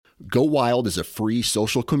Go Wild is a free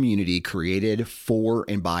social community created for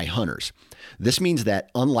and by hunters. This means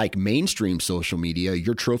that unlike mainstream social media,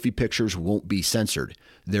 your trophy pictures won't be censored.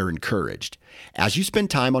 They're encouraged. As you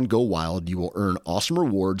spend time on Go Wild, you will earn awesome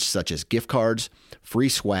rewards such as gift cards, free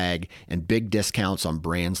swag, and big discounts on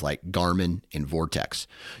brands like Garmin and Vortex.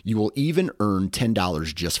 You will even earn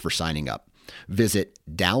 $10 just for signing up. Visit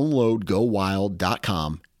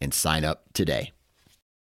downloadgowild.com and sign up today.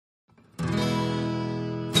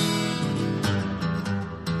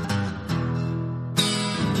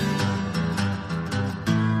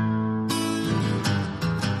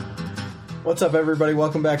 What's up, everybody?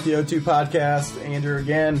 Welcome back to the O2 Podcast. Andrew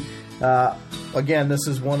again. This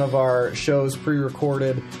is one of our shows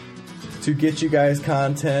pre-recorded to get you guys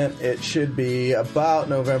content. It should be about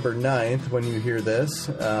November 9th when you hear this.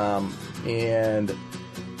 And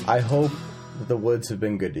I hope the woods have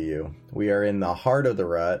been good to you. We are in the heart of the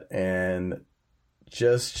rut and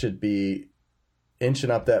just should be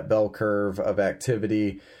inching up that bell curve of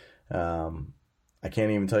activity. I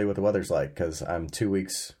can't even tell you what the weather's like because I'm 2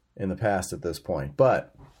 weeks in the past at this point.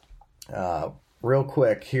 But real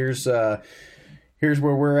quick, here's where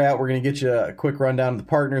we're at. We're going to get you a quick rundown of the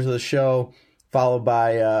partners of the show, followed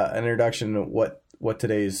by an introduction to what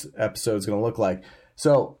today's episode is going to look like.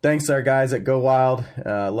 So thanks to our guys at Go Wild.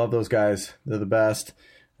 Love those guys. They're the best.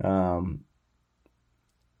 Get on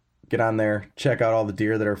there. Check out all the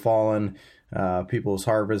deer that are falling. People's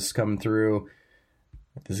harvests coming through.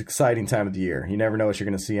 This exciting time of the year. You never know what you're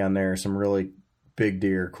going to see on there. Some really big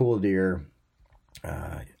deer, cool deer,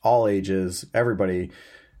 all ages, everybody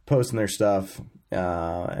posting their stuff,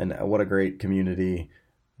 and what a great community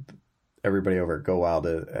everybody over at Go Wild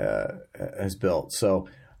has built. So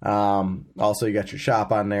also you got your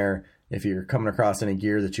shop on there. If you're coming across any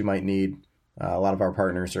gear that you might need, a lot of our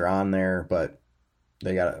partners are on there, but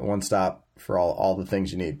they got one stop for all the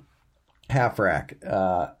things you need. Half Rack,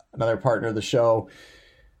 another partner of the show.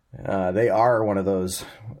 They are one of those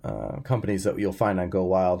companies that you'll find on Go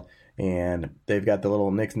Wild, and they've got the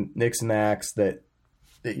little nicks and knacks that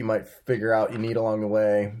you might figure out you need along the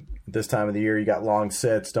way. This time of the year, you got long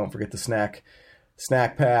sits. Don't forget the snack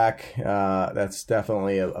pack. That's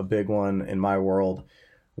definitely a big one in my world.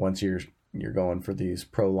 Once you're going for these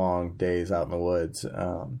prolonged days out in the woods,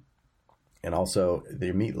 and also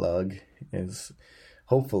the meat lug is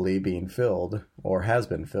hopefully being filled or has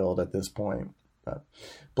been filled at this point.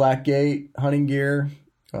 Blackgate hunting gear.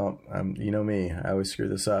 You know me, I always screw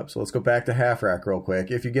this up. So let's go back to Half Rack real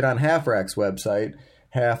quick. If you get on Half Rack's website,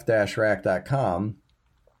 half-rack.com,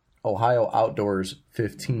 Ohio Outdoors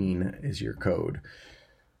 15 is your code.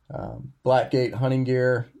 Blackgate hunting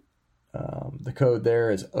gear. The code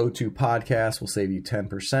there is O2 Podcast. Will save you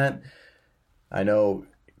 10%. I know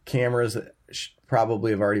cameras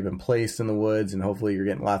probably have already been placed in the woods, and hopefully you're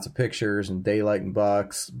getting lots of pictures and daylight and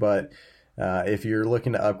bucks, but if you're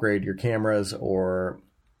looking to upgrade your cameras or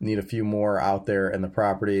need a few more out there in the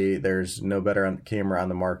property, there's no better camera on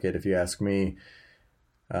the market, if you ask me,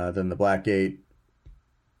 than the Blackgate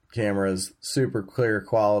cameras. Super clear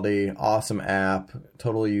quality, awesome app,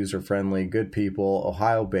 totally user-friendly, good people,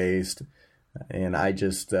 Ohio-based, and I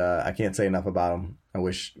can't say enough about them. I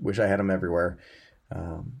wish I had them everywhere.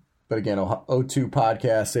 But again, O2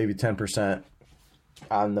 Podcast, save you 10%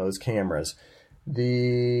 on those cameras.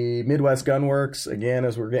 The Midwest Gunworks, again,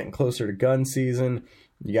 as we're getting closer to gun season,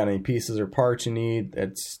 you got any pieces or parts you need,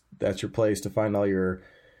 that's your place to find all your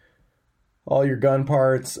gun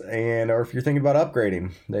parts. And or if you're thinking about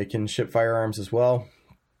upgrading, they can ship firearms as well,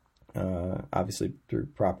 obviously through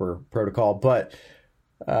proper protocol. But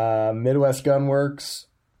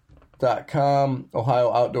MidwestGunworks.com,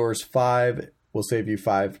 Ohio Outdoors 5 will save you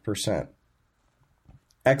 5%.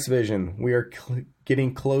 X-Vision, we are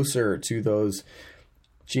getting closer to those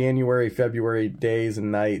January, February days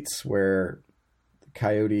and nights where the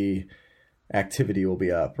coyote activity will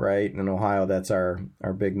be up, right? In Ohio, that's our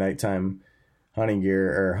big nighttime hunting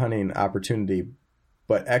gear or hunting opportunity.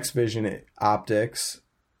 But X-Vision Optics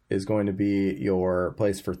is going to be your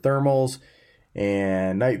place for thermals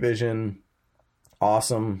and night vision.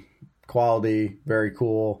 Awesome quality, very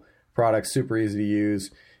cool product, super easy to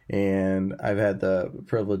use. And I've had the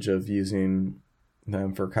privilege of using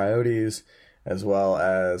them for coyotes as well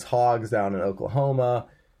as hogs down in Oklahoma.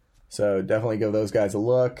 So definitely give those guys a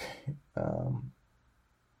look.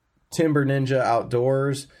 Timber Ninja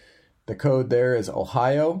Outdoors. The code there is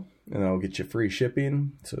Ohio, and that'll get you free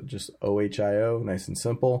shipping. So just OHIO, nice and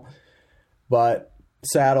simple. But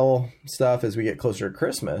saddle stuff as we get closer to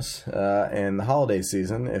Christmas and the holiday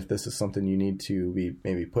season, if this is something you need to be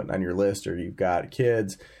maybe putting on your list, or you've got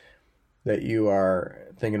kids that you are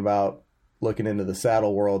thinking about looking into the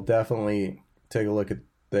saddle world, definitely take a look at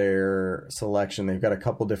their selection. They've got a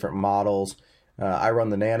couple different models. I run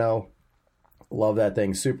the Nano. Love that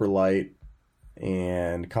thing. Super light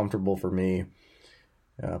and comfortable for me.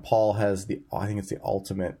 Paul has I think it's the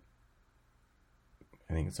Ultimate.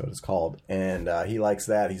 I think that's what it's called. And he likes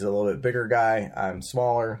that. He's a little bit bigger guy. I'm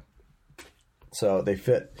smaller. So they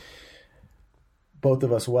fit both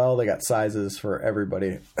of us well. They got sizes for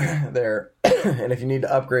everybody there. And if you need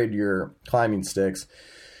to upgrade your climbing sticks,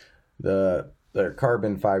 their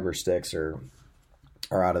carbon fiber sticks are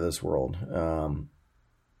out of this world.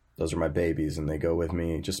 Those are my babies, and they go with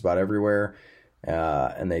me just about everywhere.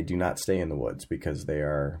 And they do not stay in the woods because they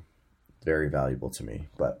are very valuable to me.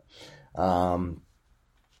 But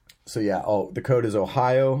so yeah, the code is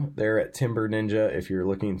Ohio. They're at Timber Ninja if you're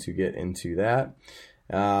looking to get into that.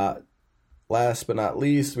 Last but not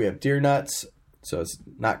least, we have deer nuts. So it's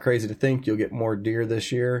not crazy to think you'll get more deer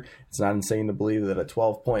this year. It's not insane to believe that a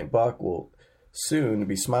 12-point buck will soon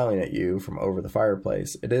be smiling at you from over the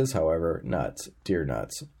fireplace. It is, however, nuts, deer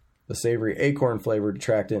nuts. The savory acorn-flavored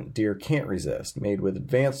attractant deer can't resist. Made with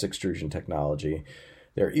advanced extrusion technology,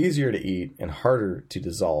 they're easier to eat and harder to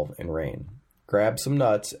dissolve in rain. Grab some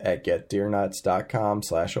nuts at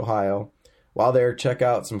getdeernuts.com/Ohio. While there, check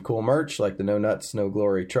out some cool merch like the No Nuts, No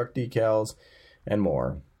Glory truck decals and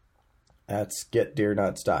more. That's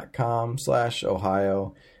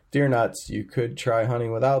getdeernuts.com/Ohio. Deer nuts, you could try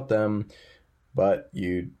hunting without them, but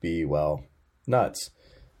you'd be, well, nuts.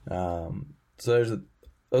 So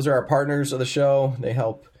those are our partners of the show. They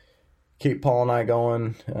help keep Paul and I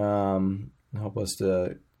going, help us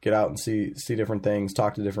to get out and see different things,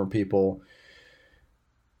 talk to different people.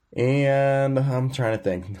 And I'm trying to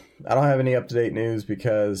think. I don't have any up-to-date news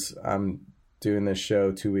because I'm doing this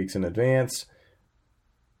show 2 weeks in advance.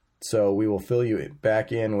 So we will fill you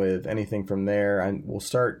back in with anything from there. And we'll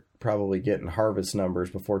start probably getting harvest numbers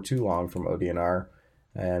before too long from ODNR.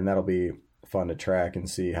 And that'll be fun to track and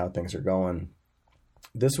see how things are going.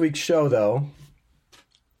 This week's show, though,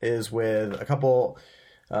 is with a couple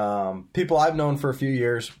people I've known for a few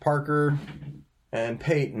years. Parker and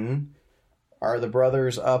Peyton are the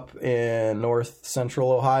brothers up in north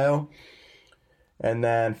central Ohio. And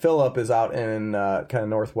then Philip is out in kind of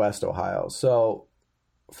northwest Ohio. So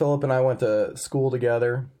Philip and I went to school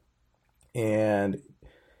together, and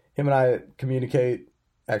him and I communicate.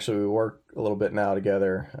 Actually, we work a little bit now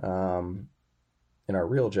together in our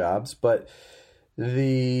real jobs. But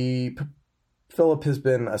Philip has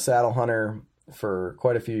been a saddle hunter for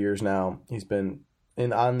quite a few years now. He's been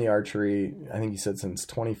on the archery, I think he said since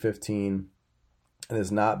 2015, and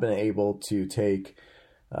has not been able to take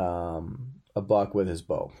a buck with his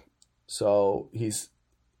bow. So he's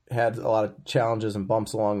had a lot of challenges and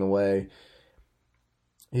bumps along the way.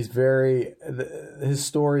 His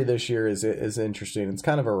story this year is interesting. It's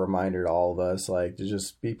kind of a reminder to all of us, like, to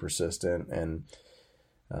just be persistent, and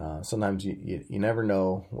sometimes you never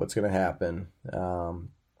know what's going to happen.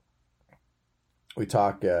 We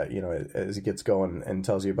talk, as he gets going and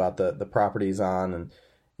tells you about the property he's on, and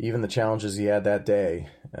even the challenges he had that day,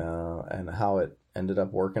 and how it ended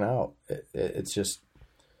up working out. It's just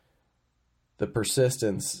the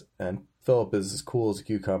persistence. And Philip is as cool as a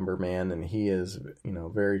cucumber, man, and he is,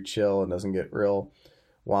 very chill and doesn't get real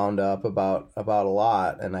wound up about a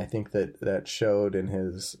lot. And I think that showed in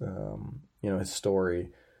his, his story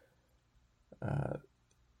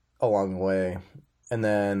along the way. And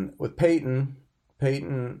then with Peyton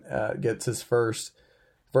gets his first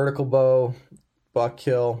vertical bow buck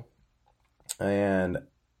kill, and a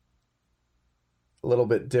little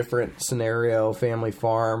bit different scenario, family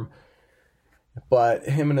farm. But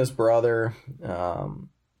him and his brother,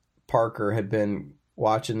 Parker, had been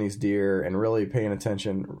watching these deer and really paying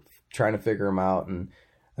attention, trying to figure them out. And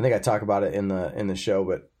I think I talk about it in the show,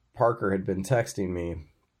 but Parker had been texting me,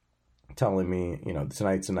 telling me,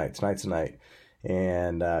 tonight's the night.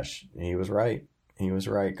 And he was right.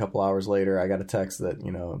 A couple hours later, I got a text that,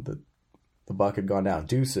 the buck had gone down.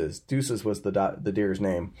 Deuces was the deer's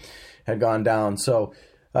name, had gone down. So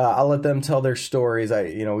I'll let them tell their stories.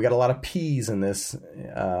 We got a lot of P's in this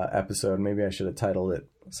episode. Maybe I should have titled it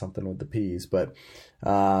something with the P's. But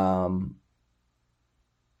one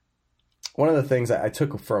of the things I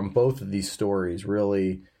took from both of these stories,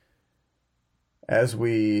 really, as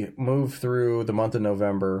we move through the month of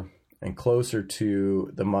November and closer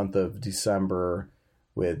to the month of December,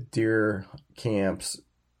 with deer camps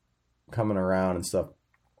coming around and stuff,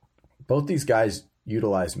 both these guys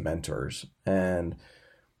utilize mentors. And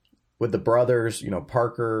with the brothers,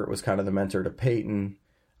 Parker was kind of the mentor to Peyton.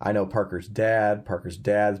 I know Parker's dad. Parker's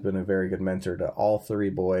dad's been a very good mentor to all three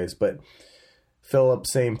boys. But Philip,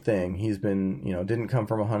 same thing. He's been, didn't come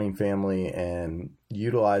from a hunting family and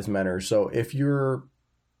utilized mentors. So if you're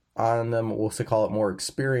on them, we'll call it more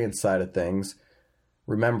experienced side of things,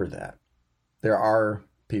 remember that there are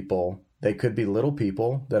people, they could be little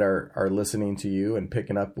people that are listening to you and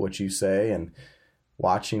picking up what you say and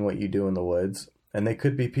watching what you do in the woods. And they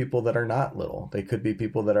could be people that are not little. They could be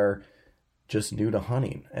people that are just new to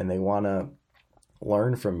hunting and they want to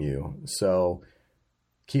learn from you. So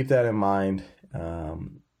keep that in mind.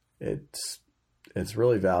 It's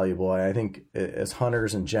really valuable. And I think as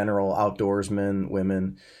hunters in general, outdoorsmen,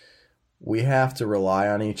 women, we have to rely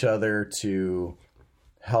on each other to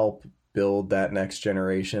help build that next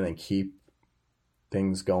generation and keep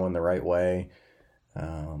things going the right way.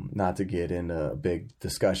 Not to get into a big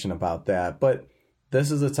discussion about that, but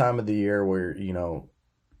this is a time of the year where,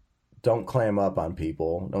 don't clam up on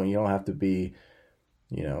people. No, you don't have to be,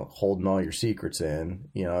 holding all your secrets in.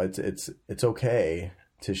 It's okay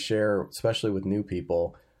to share, especially with new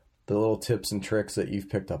people, the little tips and tricks that you've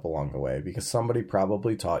picked up along the way, because somebody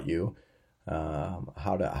probably taught you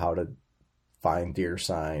how to find deer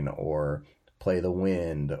sign or play the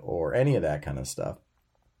wind or any of that kind of stuff.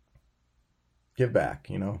 Give back,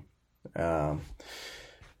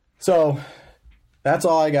 So that's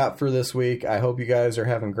all I got for this week. I hope you guys are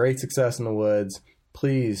having great success in the woods.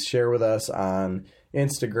 Please share with us on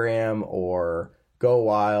Instagram or Go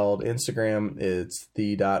Wild. Instagram, it's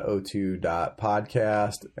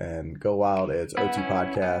the.o2.podcast, and Go Wild, it's O2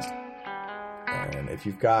 Podcast. And if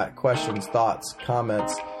you've got questions, thoughts,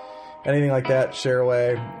 comments, anything like that, share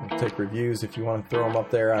away. We'll take reviews if you want to throw them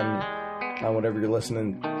up there on whatever you're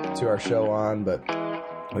listening to our show on. But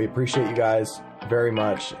we appreciate you guys very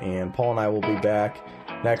much, and Paul and I will be back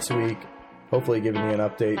next week, hopefully giving you an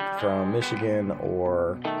update from Michigan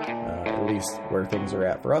or at least where things are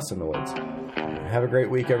at for us in the woods. Have a great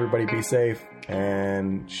week, everybody. Be safe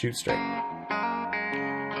and shoot straight. All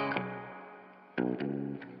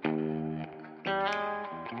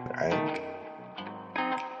right.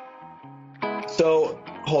 So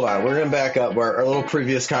hold on, we're going to back up our little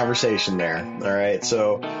previous conversation there. All right.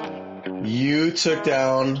 So you took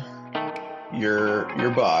down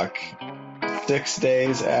your buck 6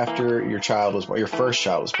 days after your child was born, your first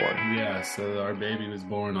child was born. Yeah, so our baby was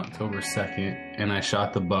born October 2nd, and I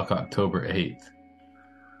shot the buck October 8th.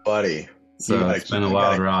 Buddy. So it's been a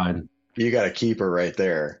wild ride. You got to keep her right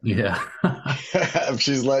there. Yeah.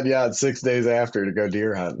 She's letting you out 6 days after to go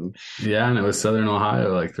deer hunting. Yeah, and it was Southern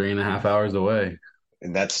Ohio, like 3.5 hours away.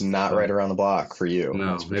 And that's not right around the block for you.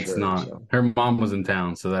 No, it's sure, not. So. Her mom was in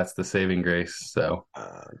town, so that's the saving grace. So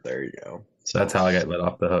there you go. So that's how I got let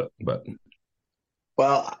off the hook. But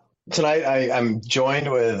well, tonight I'm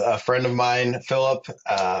joined with a friend of mine, Philip.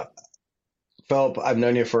 Philip, I've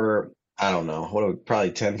known you for, I don't know,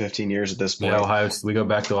 probably 10, 15 years at this point. Yeah, we go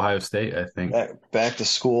back to Ohio State, I think. Back to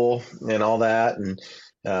school and all that. And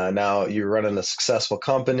now you're running a successful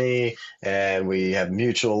company, and we have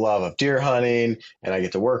mutual love of deer hunting, and I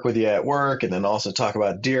get to work with you at work and then also talk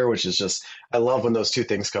about deer, which is just, I love when those two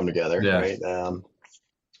things come together. Yeah. Right.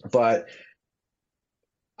 But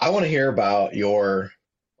I want to hear about your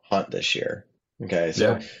hunt this year. Okay.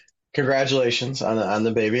 So yeah. Congratulations on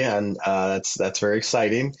the baby. And that's very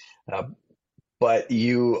exciting. But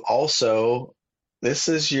you also, is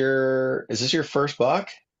this your first buck?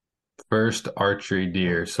 First archery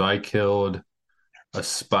deer. So I killed a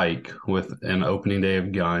spike with an opening day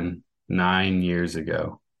of gun 9 years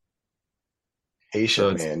ago.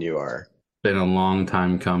 Patient man, you are. Been a long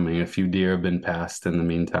time coming. A few deer have been passed in the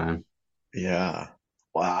meantime. Yeah.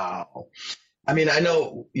 Wow. I mean, I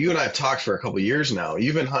know you and I have talked for a couple of years now.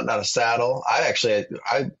 You've been hunting out of saddle. I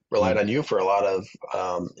relied on you for a lot of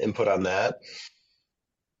input on that.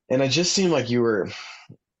 And it just seemed like you were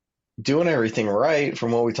doing everything right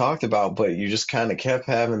from what we talked about, but you just kind of kept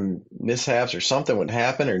having mishaps, or something would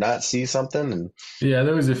happen or not see something. And yeah,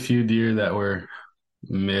 there was a few deer that were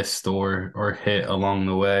missed or hit along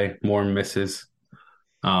the way, more misses.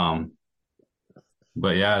 But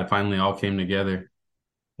yeah, it finally all came together.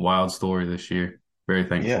 Wild story this year. Very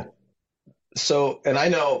thankful. Yeah. So, and I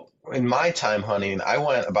know in my time hunting, I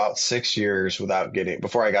went about 6 years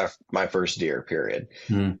before I got my first deer, period.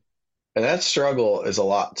 Mm. And that struggle is a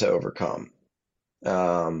lot to overcome.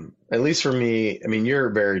 At least for me, I mean, you're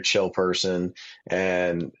a very chill person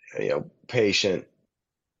and, patient.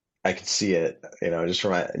 I can see it, just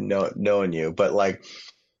from knowing you. But like,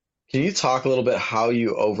 can you talk a little bit how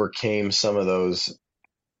you overcame some of those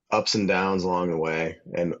ups and downs along the way?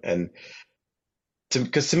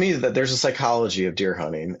 Because to me, that there's a psychology of deer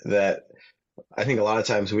hunting that I think a lot of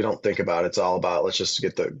times we don't think about it. It's all about let's just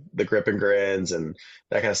get the grip and grins and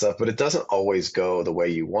that kind of stuff, but it doesn't always go the way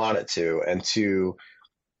you want it to. And to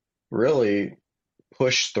really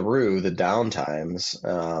push through the down times,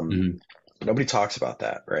 Mhm. nobody talks about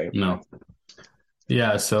that, right? No.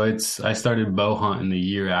 Yeah, so I started bow hunting the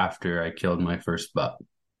year after I killed my first buck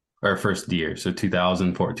or first deer. So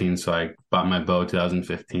 2014. So I bought my bow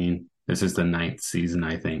 2015. This is the ninth season,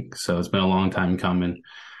 I think. So it's been a long time coming.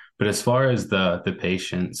 But as far as the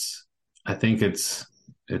patience, I think it's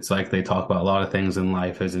like they talk about a lot of things in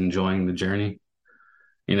life as enjoying the journey.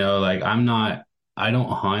 Like I don't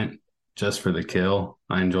hunt just for the kill.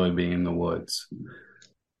 I enjoy being in the woods.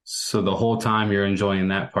 So the whole time you're enjoying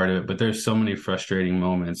that part of it, but there's so many frustrating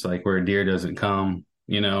moments, like where a deer doesn't come,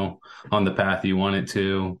 on the path you want it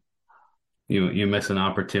to. You miss an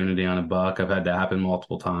opportunity on a buck. I've had that happen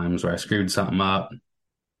multiple times where I screwed something up.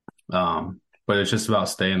 But it's just about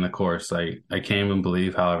staying the course. I can't even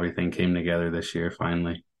believe how everything came together this year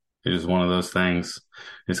finally. It was one of those things.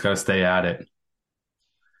 You just got to stay at it.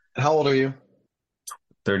 How old are you?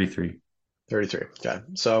 33. 33. Okay.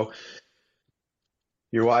 So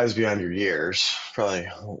you're wise beyond your years, probably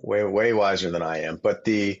way, way wiser than I am. But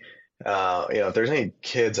if there's any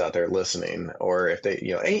kids out there listening, or if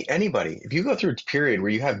they, anybody, if you go through a period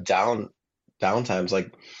where you have downtimes,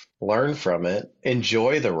 like learn from it,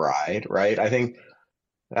 enjoy the ride, right? I think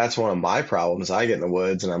that's one of my problems. I get in the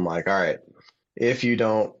woods and I'm like, all right, if you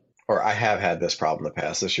don't, or I have had this problem in the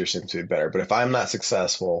past, this year seems to be better, but if I'm not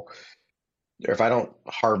successful, or if I don't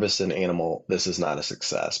harvest an animal, this is not a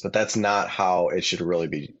success. But that's not how it should really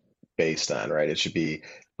be based on, right? It should be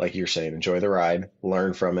like you're saying, enjoy the ride,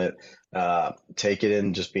 learn from it, take it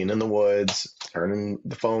in just being in the woods, turning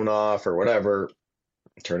the phone off or whatever,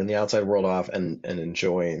 turning the outside world off, and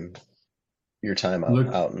enjoying your time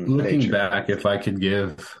out in Looking nature. back, if I could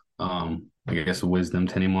give, I guess, wisdom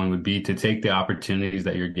to anyone would be to take the opportunities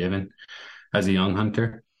that you're given as a young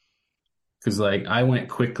hunter. Because like I went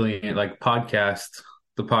quickly, like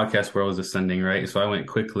the podcast world was ascending, right? So I went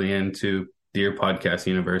quickly into Deer Podcast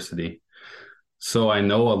University. So I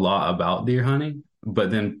know a lot about deer hunting, but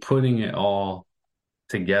then putting it all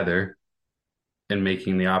together and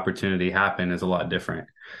making the opportunity happen is a lot different.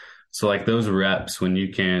 So like those reps when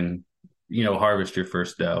you can, harvest your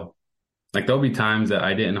first doe. Like there'll be times that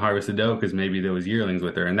I didn't harvest a doe because maybe there was yearlings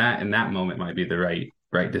with her, and that in that moment might be the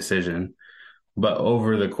right decision. But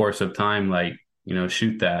over the course of time, like,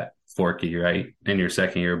 shoot that forky, right? In your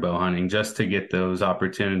second year of bow hunting, just to get those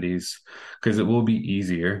opportunities, because it will be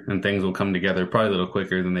easier and things will come together probably a little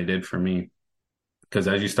quicker than they did for me. Because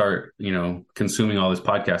as you start, consuming all this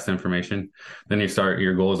podcast information, then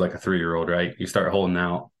your goal is like a 3-year-old, right? You start holding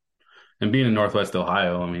out. And being in Northwest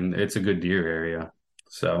Ohio, I mean, it's a good deer area.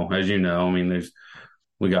 So as you know, I mean,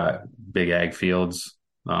 we got big ag fields.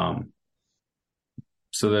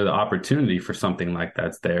 So the opportunity for something like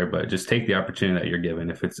that's there, but just take the opportunity that you're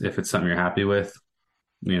given. If it's something you're happy with,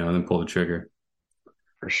 then pull the trigger.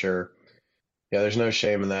 For sure. Yeah, there's no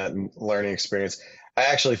shame in that learning experience. I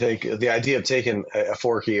actually think the idea of taking a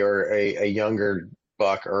forky or a younger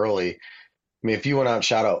buck early, I mean, if you went out and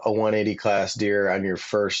shot a 180 class deer on your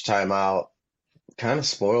first time out, kind of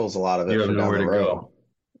spoils a lot of You it have for down nowhere the to road. go.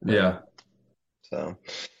 Yeah. So,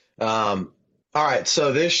 all right.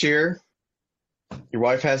 So this year, your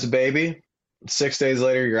wife has a baby. 6 days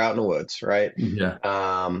later, you're out in the woods, right? Yeah.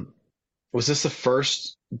 Was this the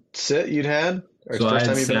first sit you'd had, or the So I first had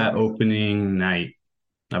time you've been sat out? opening night,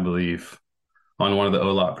 I believe, on one of the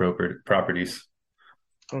OLOT properties,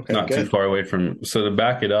 Okay, not too good. far away from. So to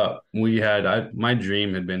back it up, my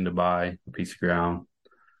dream had been to buy a piece of ground,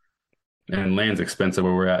 and land's expensive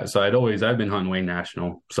where we're at. So I've been hunting Wayne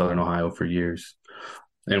National, Southern Ohio for years,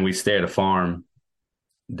 and we stay at a farm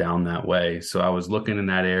down that way. So I was looking in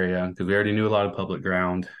that area because we already knew a lot of public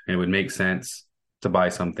ground, and it would make sense to buy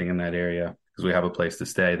something in that area because we have a place to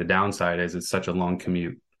stay. The downside is it's such a long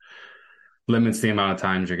commute, limits the amount of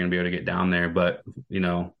times you're going to be able to get down there. But,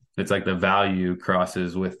 it's like the value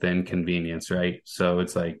crosses with the inconvenience, right? So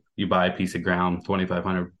it's like you buy a piece of ground,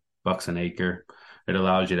 $2,500 an acre. It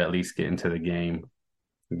allows you to at least get into the game,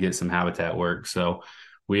 get some habitat work. So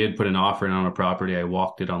we had put an offer in on a property. I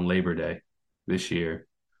walked it on Labor Day this year.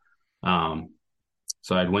 So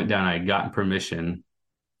I went down, I had gotten permission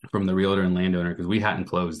from the realtor and landowner because we hadn't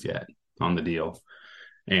closed yet on the deal.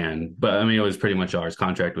 But I mean, it was pretty much ours.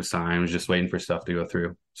 Contract was signed. I was just waiting for stuff to go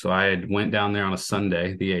through. So I had went down there on a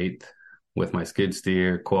Sunday, the 8th, with my skid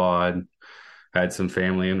steer, quad, had some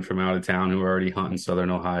family in from out of town who were already hunting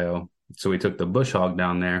Southern Ohio. So we took the bush hog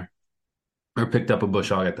down there or picked up a bush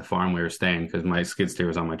hog at the farm we were staying because my skid steer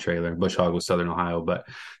was on my trailer. Bush hog was Southern Ohio, but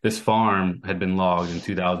this farm had been logged in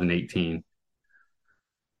 2018,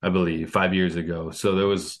 I believe, 5 years ago. So there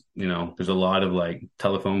was, there's a lot of like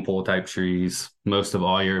telephone pole type trees. Most of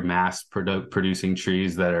all your producing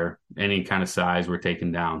trees that are any kind of size were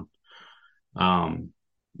taken down.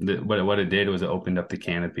 What it did was it opened up the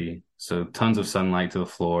canopy. So tons of sunlight to the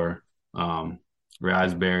floor,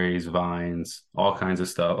 raspberries, vines, all kinds of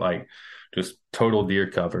stuff, like just total deer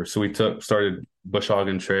cover. So we started bush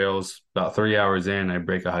hogging trails. About 3 hours in, I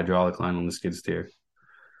break a hydraulic line on the skid steer.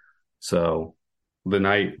 So the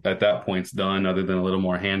night at that point's done, other than a little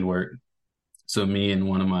more handwork. So me and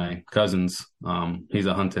one of my cousins, he's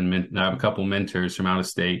a hunting, I have a couple mentors from out of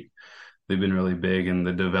state. They've been really big in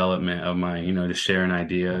the development of my, just sharing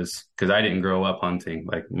ideas, because I didn't grow up hunting.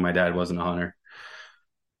 Like my dad wasn't a hunter.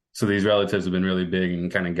 So these relatives have been really big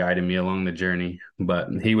and kind of guided me along the journey. But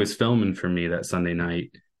he was filming for me that Sunday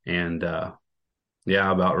night. And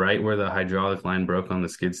yeah, about right where the hydraulic line broke on the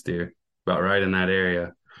skid steer, about right in that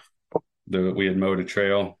area. We had mowed a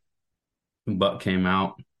trail. Buck came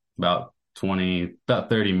out about 30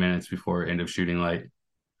 minutes before end of shooting light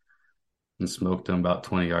and smoked him about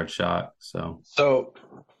 20-yard shot. So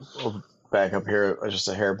we'll back up here just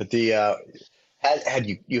a hair, but the had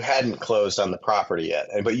you hadn't closed on the property yet,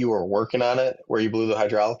 but you were working on it where you blew the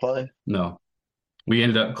hydraulic line? No, we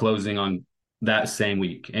ended up closing on that same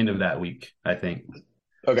week, end of that week, I think.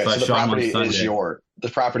 Okay, so the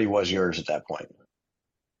property was yours at that point.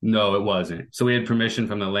 No, it wasn't. So we had permission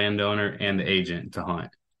from the landowner and the agent to hunt.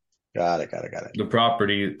 Got it. The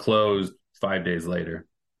property closed 5 days later.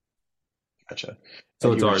 Gotcha.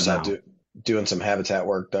 So it's ours now. Doing some habitat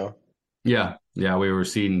work though. Yeah, we were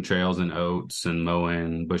seeding trails and oats and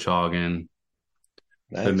mowing, bush hogging.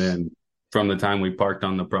 Nice. And then from the time we parked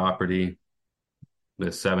on the property,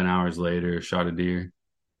 7 hours later, shot a deer.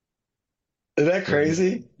 Is that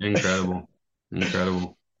crazy? Incredible.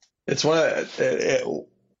 It's one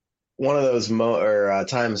of those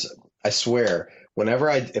times. I swear,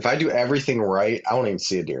 if I do everything right, I won't even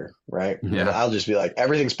see a deer. Right? Yeah. I'll just be like,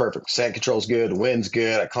 everything's perfect. Scent control's good. The wind's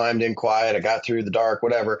good. I climbed in quiet. I got through the dark.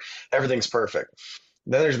 Whatever. Everything's perfect.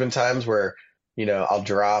 Then there's been times where I'll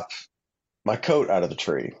drop my coat out of the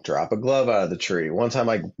tree, drop a glove out of the tree. One time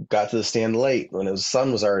I got to the stand late when the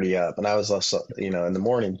sun was already up, and I was in the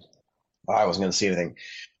morning. I wasn't going to see anything.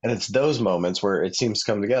 And it's those moments where it seems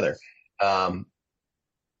to come together.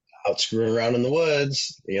 Out screwing around in the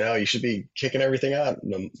woods, you should be kicking everything out.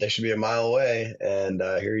 They should be a mile away, and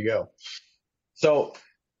here you go. So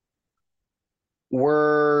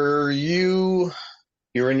were you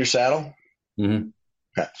in your saddle? Mm-hmm.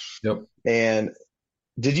 Okay. Yep. And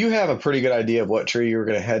did you have a pretty good idea of what tree you were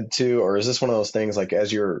going to head to, or is this one of those things like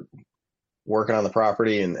as you're working on the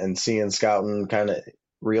property and seeing, scouting, kind of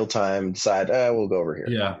real time decide, we'll go over here?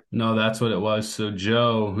 Yeah, no, that's what it was. So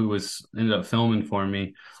Joe, who ended up filming for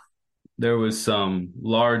me, there was some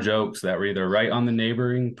large oaks that were either right on the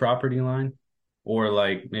neighboring property line or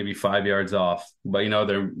like maybe 5 yards off. But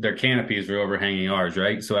their canopies were overhanging ours,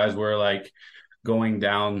 right? So as we're like going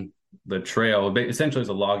down the trail, essentially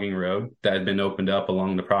it's a logging road that had been opened up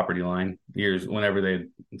along the property line whenever they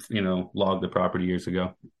logged the property years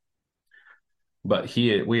ago. But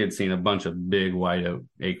we had seen a bunch of big white oak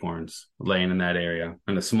acorns laying in that area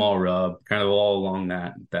and a small rub kind of all along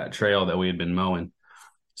that trail that we had been mowing.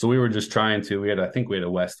 So we were just trying to, I think we had a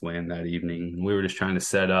west wind that evening. We were just trying to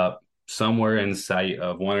set up somewhere in sight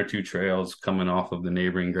of one or two trails coming off of the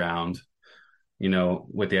neighboring ground,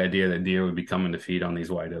 with the idea that deer would be coming to feed on these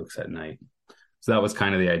white oaks at night. So that was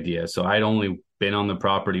kind of the idea. So I'd only been on the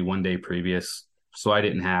property one day previous. So I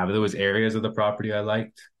didn't there was areas of the property I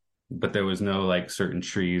liked, but there was no like certain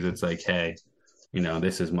trees. It's like, hey,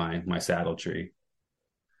 this is my saddle tree.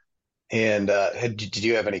 And did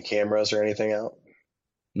you have any cameras or anything out?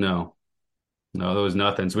 No, there was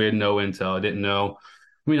nothing. So we had no intel. I didn't know.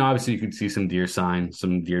 Obviously you could see some deer signs,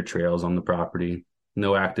 some deer trails on the property.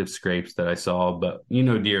 No active scrapes that I saw, but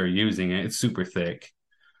deer are using it. It's super thick.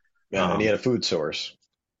 Yeah, and you had a food source.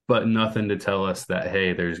 But nothing to tell us that,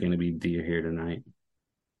 hey, there's going to be deer here tonight.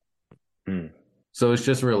 So it's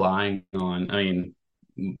just relying on,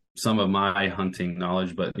 some of my hunting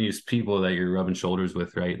knowledge, but these people that you're rubbing shoulders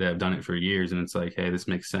with, right, that have done it for years, and it's like, hey, this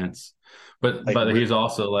makes sense. But he's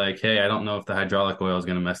also like, hey, I don't know if the hydraulic oil is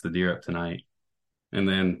going to mess the deer up tonight. And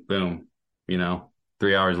then boom,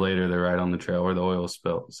 3 hours later, they're right on the trail where the oil is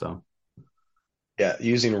spilt. So yeah,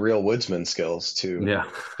 using real woodsman skills to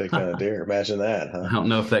take down a deer. Imagine that, huh? I don't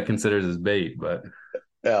know if that considers as bait, but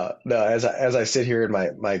no. As I sit here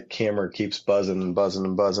and my camera keeps buzzing and buzzing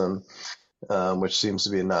and buzzing, which seems to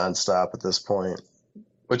be a nonstop at this point,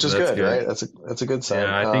 which is That's good, good. right? That's a good sign.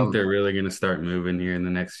 Yeah, I think they're really going to start moving here in the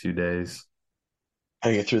next few days.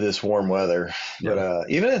 I get through this warm weather, but Yeah.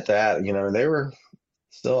 even at that, they were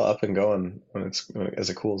still up and going as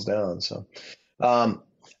it cools down. So, um,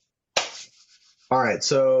 all right.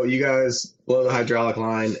 So you guys blow the hydraulic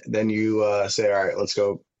line, then you say, "All right, let's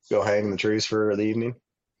go hang in the trees for the evening."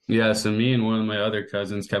 Yeah, so me and one of my other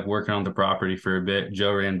cousins kept working on the property for a bit.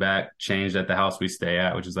 Joe ran back, changed at the house we stay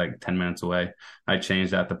at, which is like 10 minutes away. I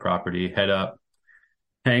changed at the property, head up,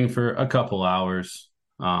 hang for a couple hours.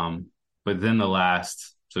 But then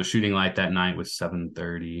so shooting light that night was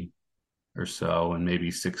 7:30 or so, and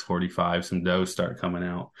maybe 6:45, some does start coming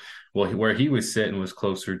out. Well, where he was sitting was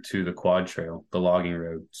closer to the quad trail, the logging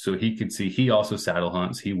road. So he could see, he also saddle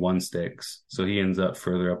hunts. He one sticks. So he ends up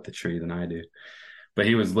further up the tree than I do. But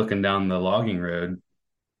he was looking down the logging road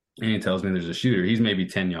and he tells me there's a shooter. He's maybe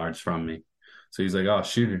 10 yards from me. So he's like, oh,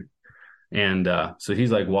 shooter. And so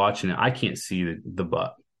he's like watching it. I can't see the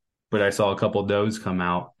buck, but I saw a couple does come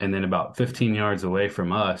out. And then about 15 yards away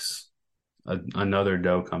from us, another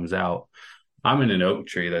doe comes out. I'm in an oak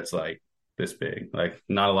tree that's like this big, like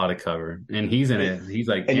not a lot of cover. And he's in it. He's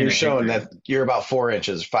like And in you're a showing hickory. that you're about 4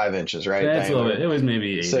 inches, 5 inches, right? That's a little Diameter. bit. It was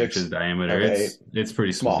maybe 8 inches 6. diameter. Okay. It's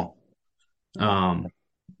pretty Small. small.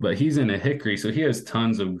 But he's in a hickory, so he has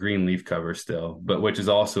tons of green leaf cover still, but which is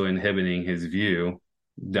also inhibiting his view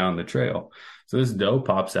down the trail. So this doe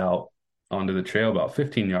pops out onto the trail about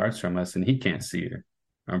 15 yards from us, and he can't see her.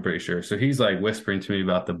 I'm pretty sure. So he's like whispering to me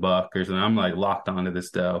about the buck, and I'm like locked onto this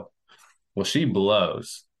doe. Well, she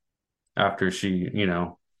blows after she,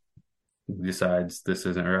 decides this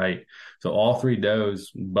isn't right. So all three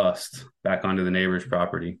does bust back onto the neighbor's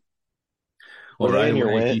property. Well, Were they right in your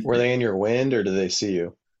away, wind? Were they in your wind, or did they see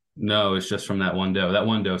you? no, it's just from that one doe. That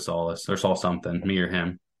one doe saw us or saw something, me or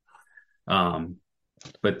him. Um,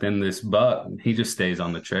 but then this buck, he just stays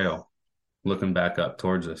on the trail, looking back up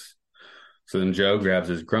towards us. So then Joe grabs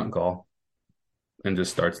his grunt call and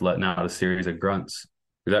just starts letting out a series of grunts.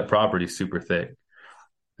 That property's super thick.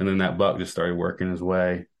 And then that buck just started working his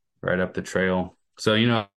way right up the trail. So,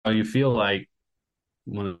 you feel like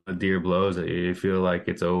when a deer blows at you, you feel like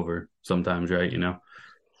it's over sometimes, right?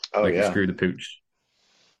 Oh Like you yeah. screwed the pooch.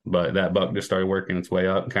 But that buck just started working its way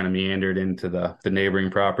up, kind of meandered into the neighboring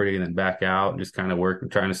property and then back out, just kind of working,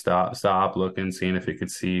 trying to stop, looking, seeing if it could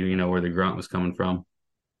see, where the grunt was coming from.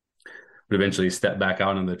 But eventually he stepped back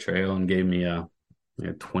out on the trail and gave me a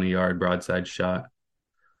 20-yard broadside shot.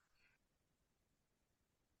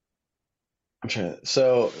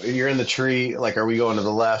 So you're in the tree. Like, are we going to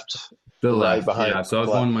the left, The right left, behind yeah. So I was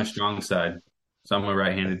going left? to my strong side. So I'm a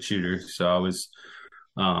right-handed shooter. So I was,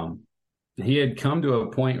 um, he had come to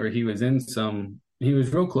a point where he was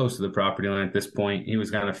real close to the property line at this point. He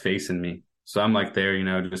was kind of facing me. So I'm like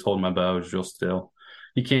there, just holding my bow, just real still.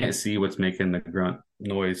 He can't see what's making the grunt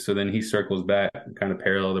noise. So then he circles back, kind of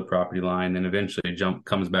parallel the property line, then eventually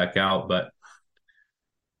comes back out. But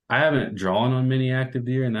I haven't drawn on many active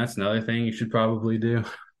deer, and that's another thing you should probably do.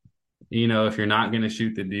 If you're not going to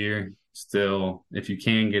shoot the deer, still, if you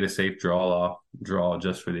can get a safe draw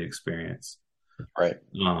just for the experience. Right.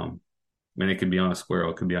 And it could be on a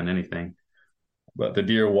squirrel, it could be on anything. But the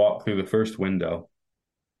deer walked through the first window,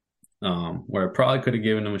 where I probably could have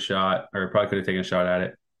given him a shot, or probably could have taken a shot at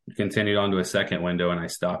it. Continued on to a second window, and I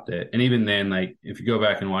stopped it. And even then, like if you go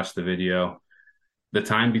back and watch the video, the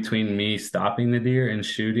time between me stopping the deer and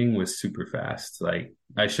shooting was super fast. Like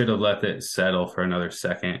I should have let it settle for another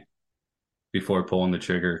second before pulling the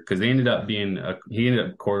trigger, because he ended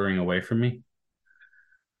up quartering away from me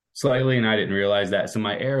slightly, and I didn't realize that. So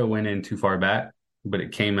my arrow went in too far back, but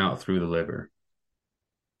it came out through the liver.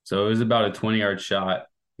 So it was about a 20-yard shot,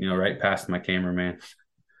 right past my cameraman.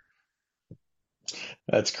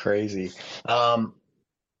 That's crazy. Um,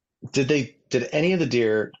 did any of the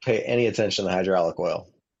deer pay any attention to the hydraulic oil?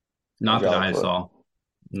 Not that Hydraulic I fluid. saw.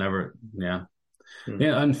 Never, yeah. Hmm.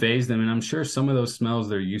 Yeah, unfazed them. And I'm sure some of those smells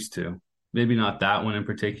they're used to. Maybe not that one in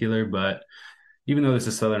particular, but even though this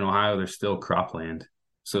is Southern Ohio, there's still cropland.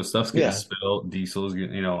 So stuff's getting Yeah. spilled,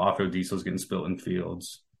 off-road diesel's getting spilled in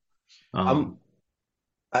fields. I'm. Um,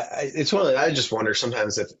 It's one of I just wonder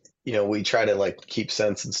sometimes if we try to like keep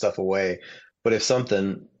sense and stuff away, but if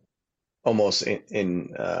something almost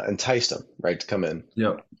enticed them right to come in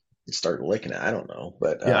yep. and start licking it, I don't know,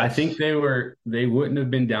 but Yeah, I think they wouldn't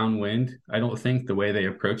have been downwind. I don't think the way they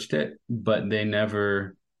approached it, but they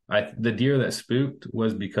never, the deer that spooked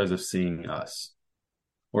was because of seeing us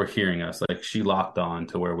or hearing us. Like she locked on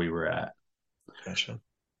to where we were at. gotcha.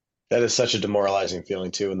 That is such a demoralizing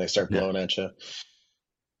feeling too when they start Yeah. blowing at you.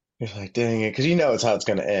 You're like, dang it, because you know it's how it's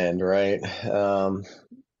going to end, right?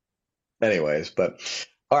 Anyways, but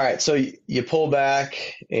all right. So you pull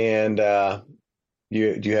back, and do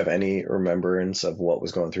you have any remembrance of what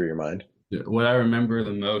was going through your mind? What I remember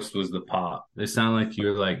the most was the pop. It sounded like you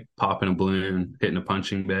were like popping a balloon, hitting a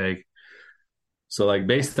punching bag. So like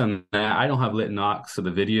based on that, I don't have lit knocks, so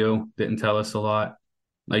the video didn't tell us a lot.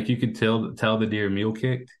 Like you could tell the deer mule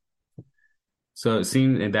kicked. So it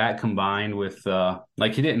seemed and that combined with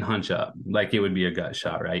like he didn't hunch up, like it would be a gut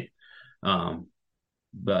shot, right? Um,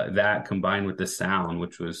 but that combined with the sound,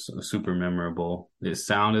 which was super memorable, it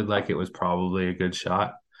sounded like it was probably a good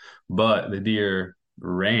shot, but the deer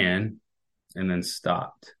ran and then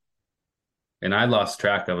stopped. And I lost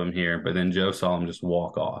track of him here, but then Joe saw him just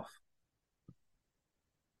walk off.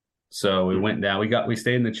 So we went down, we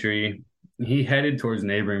stayed in the tree. He headed towards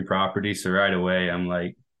neighboring property. So right away, I'm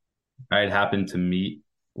like, I had happened to meet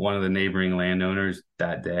one of the neighboring landowners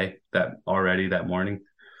that day, that morning.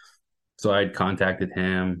 So I had contacted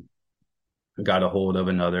him, got a hold of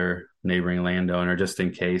another neighboring landowner just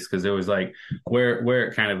in case, because it was like where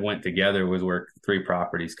it kind of went together was where three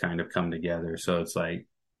properties kind of come together. So it's like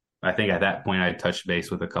I think at that point I touched base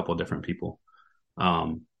with a couple different people.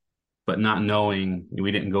 Um, but not knowing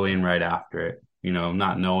we didn't go in right after it,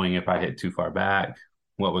 not knowing if I hit too far back,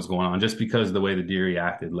 what was going on, just because of the way the deer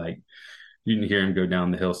reacted. Like you didn't hear him go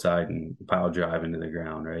down the hillside and pile drive into the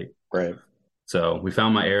ground, right? Right. So we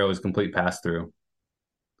found my arrow was complete pass through.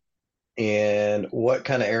 And what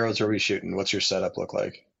kind of arrows are we shooting? What's your setup look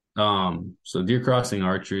like? So deer crossing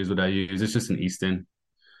archery is what I use. It's just an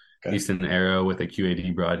Okay. Easton arrow with a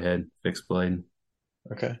QAD broadhead fixed blade.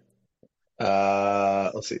 Okay.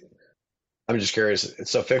 Let's see. I'm just curious.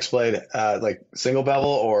 So fixed blade, like single bevel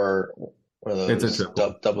or one of It's a those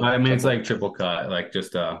triple. double? I mean, it's Triple? like triple cut, like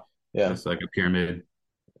Yeah. just like a pyramid.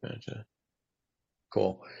 Gotcha.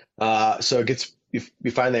 Cool. So it gets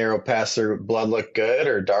you find the arrow pass through. Blood look good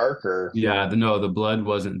or dark or? Yeah, no, the blood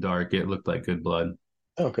wasn't dark. It looked like good blood.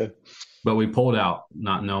 Oh, good. But we pulled out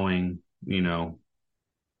not knowing,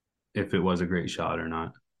 if it was a great shot or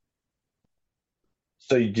not.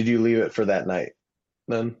 So did you leave it for that night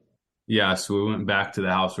then? Yeah, so we went back to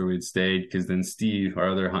the house where we'd stayed because then Steve, our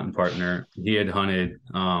other hunting partner, he had hunted,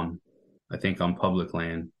 I think on public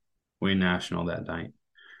land, Wayne National that night.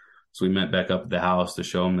 So we met back up at the house to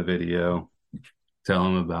show him the video, tell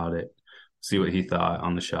him about it, see what he thought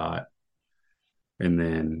on the shot. And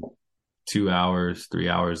then 2 hours, 3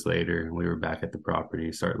 hours later, we were back at the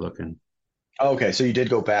property, start looking. Okay, so you did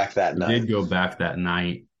go back that night. Did go back that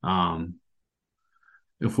night.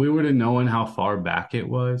 If we would have known how far back it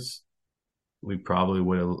was, we probably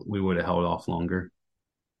would have held off longer.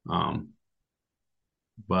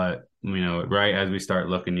 But right as we start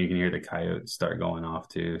looking, you can hear the coyotes start going off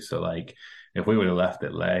too. So like if we would have left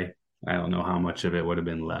it lay, I don't know how much of it would have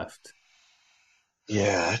been left.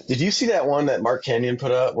 Yeah. Did you see that one that Mark Kenyon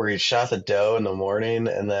put up where he shot the doe in the morning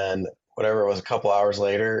and then whatever it was a couple hours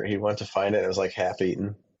later, he went to find it and it was like half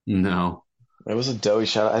eaten? No. It was a doe he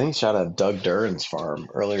shot. I think he shot at Doug Duran's farm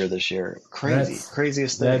earlier this year. Crazy,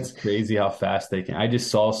 craziest thing. That's crazy how fast they can. I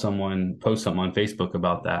just saw someone post something on Facebook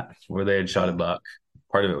about that where they had shot a buck.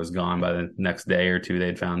 Part of it was gone by the next day or two.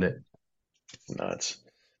 They'd found it. Nuts.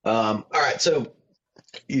 All right, so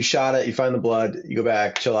you shot it, you find the blood, you go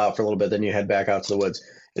back, chill out for a little bit, then you head back out to the woods.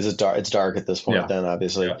 Is it dark? It's dark at this point, Yeah. then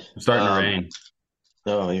obviously. Yeah. It's starting to rain.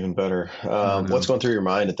 Oh, even better. What's going through your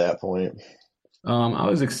mind at that point? I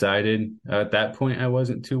was excited. At that point, I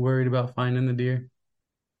wasn't too worried about finding the deer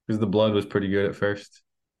because the blood was pretty good at first.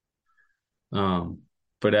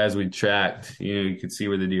 But as we tracked, you could see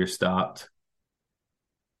where the deer stopped.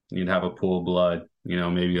 You'd have a pool of blood,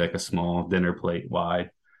 maybe like a small dinner plate wide.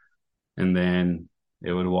 And then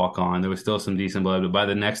it would walk on. There was still some decent blood, but by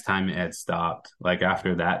the next time it had stopped, like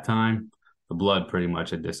after that time, the blood pretty much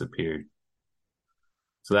had disappeared.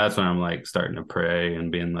 So that's when I'm like starting to pray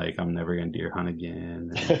and being like, I'm never going to deer hunt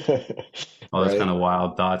again. And all those Right. kind of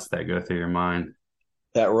wild thoughts that go through your mind.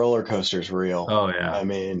 That roller coaster's real. Oh, yeah. I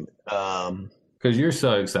mean, because you're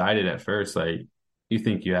so excited at first, like you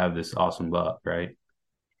think you have this awesome buck, right?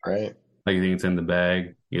 right. Like you think it's in the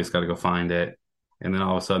bag. You just got to go find it. And then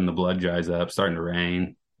all of a sudden the blood dries up, starting to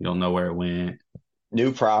rain. You don't know where it went.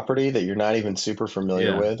 New property that you're not even super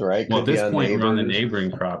familiar with, right? Well, at Could be this on point, we're on the neighbors.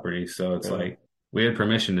 neighboring property. So it's like we had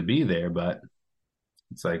permission to be there, but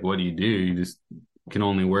it's like, what do? You just can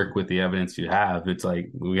only work with the evidence you have. It's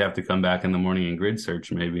like we have to come back in the morning and grid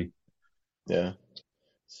search maybe. Yeah.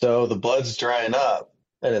 So the blood's drying up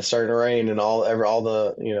and it's starting to rain and all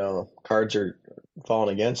the, cards are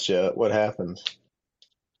falling against you. What happens?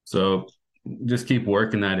 So just keep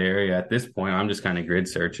working that area. At this point, I'm just kind of grid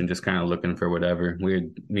searching, just kind of looking for whatever.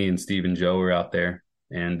 Me and Steve and Joe were out there,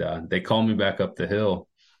 and they called me back up the hill.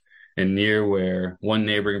 And near where one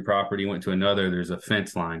neighboring property went to another, there's a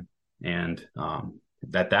fence line. And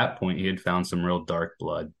at that point, he had found some real dark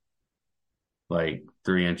blood, like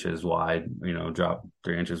 3 inches wide, dropped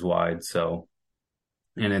 3 inches wide. So,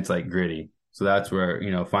 and it's like gritty. So that's where,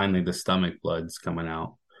 finally the stomach blood's coming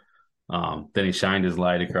out. Then he shined his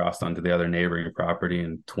light across onto the other neighboring property,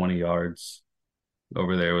 and 20 yards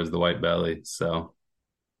over there was the white belly. So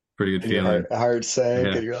pretty good And your feeling. heart sank,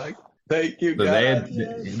 Yeah. and you're like, "Thank you, So God."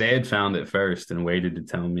 they had found it first and waited to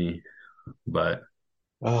tell me, but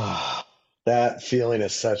Oh, that feeling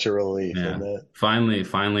is such a relief, yeah, isn't it?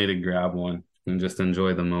 finally to grab one and just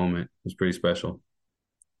enjoy the moment. It was pretty special.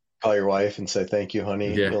 Call your wife and say, "Thank you,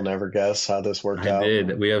 honey. Yeah, You'll never guess how this worked I out."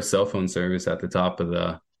 did. We have cell phone service at the top of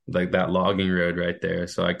that logging road right there.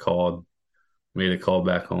 So I called, made a call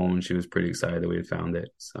back home, and she was pretty excited that we had found it.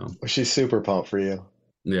 So She's super pumped for you.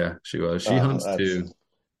 yeah, she was. She Oh, hunts too.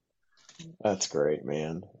 that's great,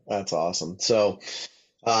 man. That's awesome. So,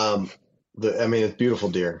 it's beautiful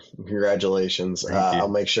deer. Congratulations. Thank you. I'll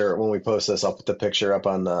make sure when we post this, I'll put the picture up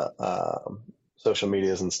on the social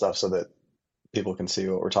medias and stuff so that people can see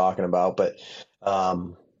what we're talking about. But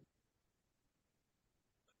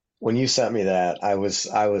when you sent me that, I was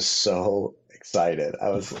so excited. I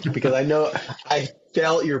was because I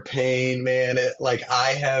felt your pain, man. Like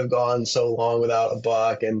I have gone so long without a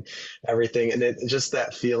buck and everything, and it just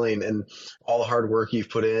that feeling and all the hard work you've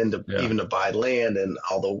put in to Yeah. even to buy land and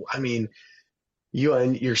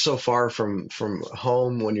you're so far from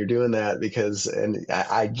home when you're doing that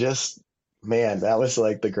I just man, that was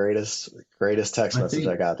like the greatest text I message I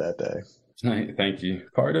think got that day. Thank you.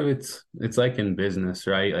 Part of it's like in business,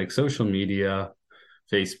 right? Like social media,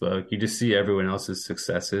 Facebook, you just see everyone else's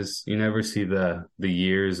successes. You never see the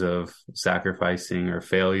years of sacrificing or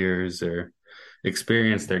failures or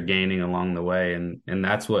experience they're gaining along the way. And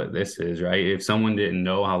that's what this is, right? If someone didn't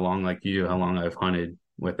know how long, like you, how long I've hunted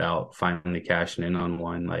without finally cashing in on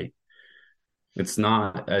one, like it's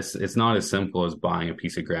not as simple as buying a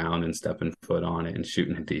piece of ground and stepping foot on it and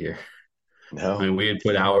shooting a deer. I No, mean, we had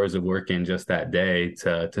put hours of work in just that day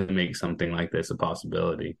to make something like this a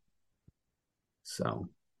possibility. So,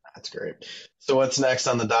 that's great. So what's next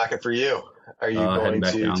on the docket for you? Are you heading going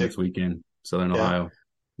back to down take this weekend, Southern yeah, Ohio.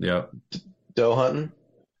 Yep. doe hunting?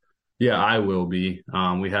 Yeah, I will be.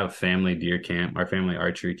 We have family deer camp, our family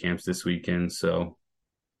archery camps this weekend. So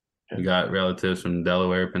we Yeah. got relatives from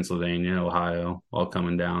Delaware, Pennsylvania, Ohio, all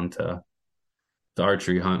coming down to the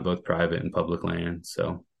archery hunt, both private and public land.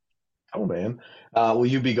 So Oh man. Will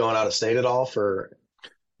you be going out of state at all for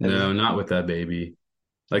no, any? not with that baby.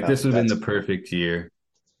 Like No, this would have been that's the perfect year.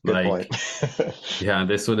 good point. Like, yeah,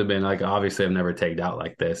 this would have been like, obviously I've never tagged out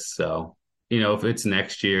like this. So, if it's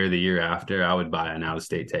next year, the year after, I would buy an out of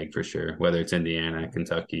state tag for sure, whether it's Indiana,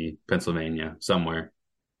 Kentucky, Pennsylvania, somewhere.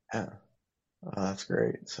 Yeah. Oh, that's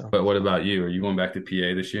great. So But what about you? Are you going back to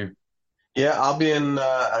PA this year? yeah, I'll be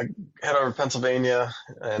I head over to Pennsylvania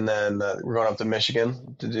and then we're going up to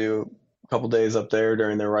Michigan to do a couple days up there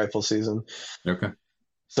during their rifle season. Okay.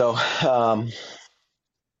 So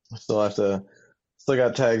still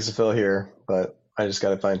got tags to fill here, but I just got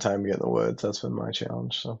to find time to get in the woods. That's been my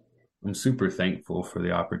challenge. So I'm super thankful for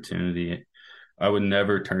the opportunity. I would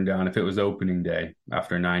never turn down if it was opening day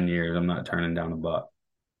after 9 years. I'm not turning down a buck.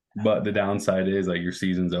 But the downside is like your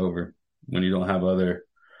season's over when you don't have other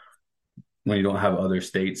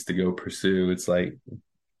states to go pursue. It's like,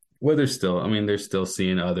 well, they're still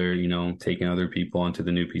seeing other, taking other people onto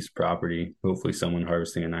the new piece of property. Hopefully someone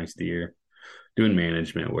harvesting a nice deer, doing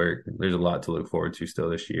management work. There's a lot to look forward to still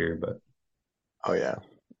this year, but oh yeah.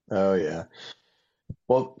 Oh yeah.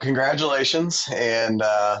 Well, congratulations. And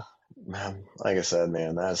man, like I said,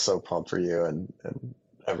 man, that's so pumped for you and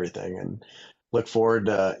everything. And look forward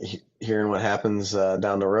to hearing what happens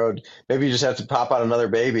down the road. Maybe you just have to pop out another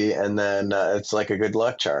baby and then it's like a good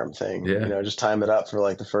luck charm thing. yeah, Just time it up for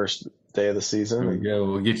like the first day of the season. there we And go.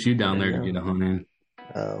 We'll get you down there there you to go. get a hunt in.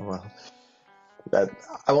 Well, that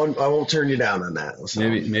I won't turn you down on that. So,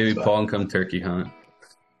 Maybe but Paul can come turkey hunt.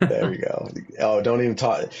 there we go. Oh, don't even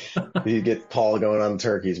talk. You get Paul going on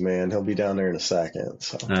turkeys, man. He'll be down there in a second.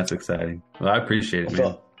 So That's exciting. Well, I appreciate it, man.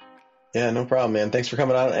 Well, yeah, no problem, man. Thanks for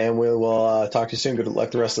coming on, and we will talk to you soon. Good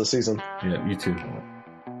luck the rest of the season. Yeah, you too.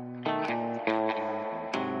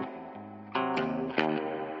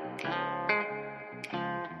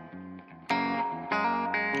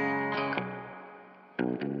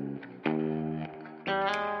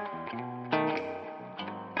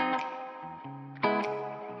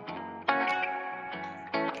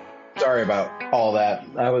 Sorry sorry about all that.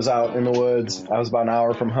 I was out in the woods. I was about an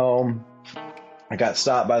hour from home. I got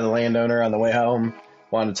stopped by the landowner on the way home.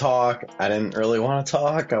 Wanted to talk. I didn't really want to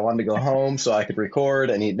talk. I wanted to go home so I could record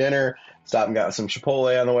and eat dinner. Stopped and got some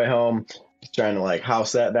Chipotle on the way home. Just trying to like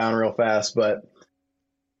house that down real fast, but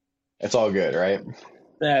it's all good, right?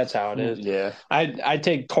 That's how it is. Yeah. I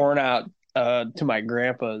take corn out to my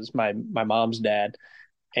grandpa's, my mom's dad,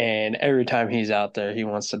 and every time he's out there, he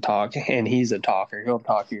wants to talk, and he's a talker. He'll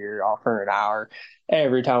talk your ear off for an hour.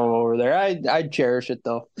 Every time I'm over there, I cherish it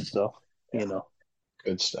though. So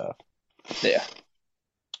Good stuff. yeah,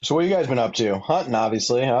 So what you guys been up to? Hunting,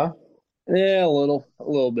 obviously, huh? yeah, a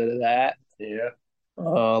little bit of that. Yeah.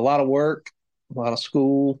 A lot of work, a lot of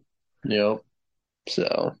school. Yep.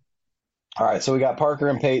 So All right, so we got Parker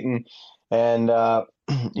and Peyton, and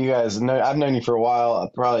you guys know I've known you for a while.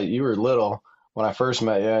 Probably you were little when I first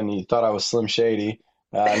met you, and you thought I was Slim Shady.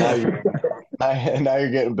 Now you're now you're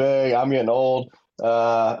getting big. I'm getting old,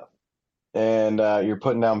 and you're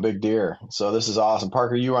putting down big deer. So this is awesome.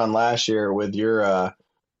 Parker, you were on last year with your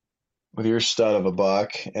stud of a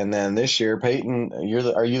buck, and then this year, Peyton,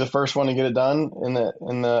 are you the first one to get it done in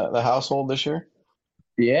the household this year?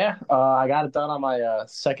 yeah, I got it done on my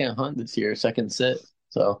second hunt this year, second sit.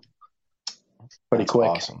 So pretty That's quick.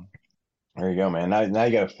 awesome. There you go, man. Now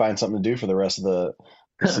you got to find something to do for the rest of the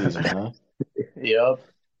season, huh? Yep.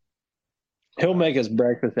 He'll make us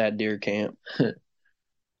breakfast at deer camp.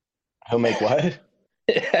 He'll make what?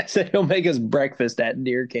 I said he'll make us breakfast at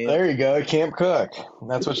deer camp. There you go, camp cook.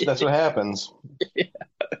 That's what happens. Yeah.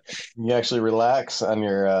 You actually relax on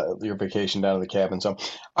your vacation down to the cabin. So,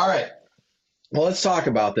 all right. Well, let's talk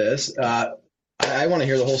about this. I want to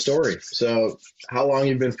hear the whole story. So, how long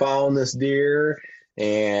you've been following this deer,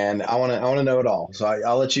 and I want to know it all. So,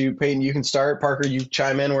 I'll let you, Peyton. You can start. Parker, you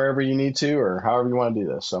chime in wherever you need to, or however you want to do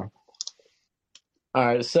this. So, All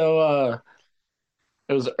right. So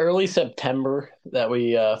it was early September that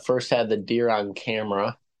we first had the deer on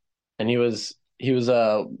camera, and he was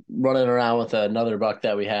running around with another buck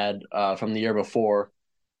that we had from the year before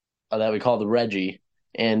that we called the Reggie,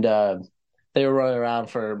 and they were running around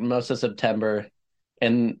for most of September,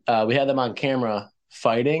 and we had them on camera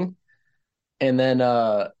fighting, and then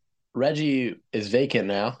Reggie is vacant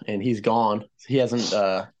now, and he's gone. He hasn't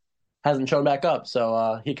shown back up,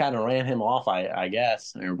 so he kind of ran him off, I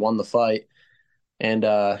guess, or won the fight, and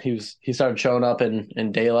he started showing up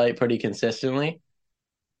in daylight pretty consistently,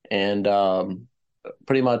 and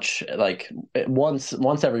pretty much like once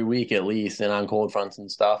every week at least, and on cold fronts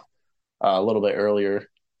and stuff, a little bit earlier.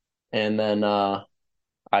 And then I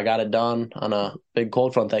got it done on a big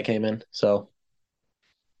cold front that came in. So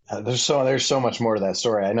there's so much more to that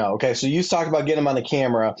story. I know. Okay, so you talked about getting him on the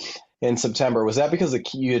camera in September. Was that because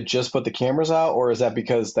you had just put the cameras out, or is that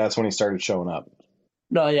because that's when he started showing up?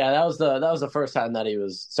 no, yeah, that was the first time that he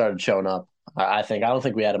started showing up. I think. I don't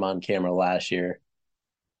think we had him on camera last year.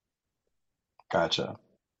 Gotcha.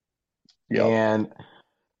 Yep.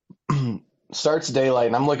 And starts daylight,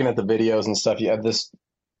 and I'm looking at the videos and stuff.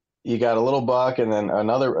 You got a little buck, and then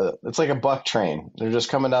another. It's like a buck train. They're just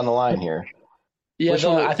coming down the line here. Yeah,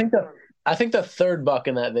 I think the third buck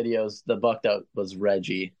in that video is the buck that was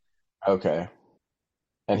Reggie. Okay.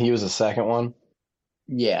 And he was the second one?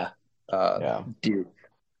 Yeah. Yeah. Dude.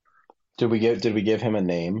 Did we give him a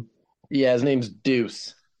name? Yeah, his name's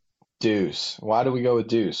Deuce. Deuce. Why do we go with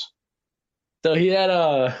Deuce? So he had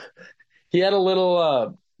a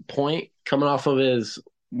little point coming off of his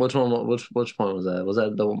which point was that? Was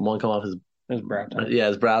that the one coming off His brow tine. yeah,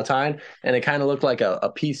 his brow tine? And it kind of looked like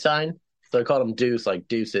a peace sign. So I called him Deuce, like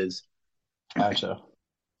deuces. Gotcha.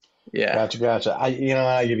 Yeah. Gotcha.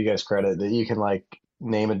 I give you guys credit that you can like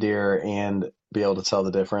name a deer and be able to tell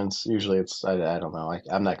the difference. Usually it's I don't know.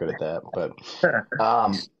 I'm not good at that, but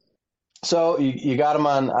so you got him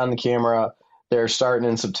on the camera. They're starting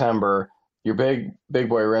in September. Your big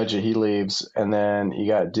boy Reggie, he leaves, and then you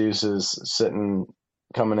got Deuces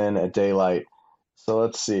coming in at daylight. So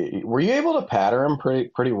let's see. Were you able to pattern him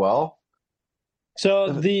pretty well?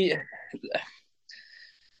 So this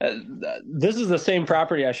is the same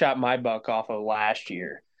property I shot my buck off of last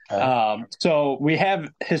year. Okay. So we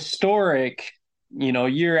have historic,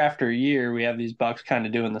 year after year, we have these bucks kind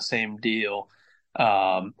of doing the same deal.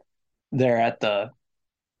 They're at the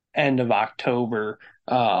end of October.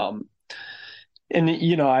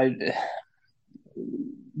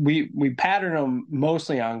 We pattern them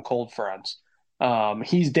mostly on cold fronts.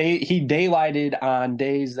 He daylighted on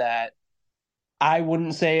days that I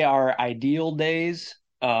wouldn't say are ideal days.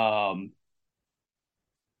 But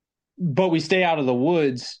we stay out of the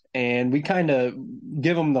woods, and we kind of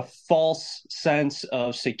give them the false sense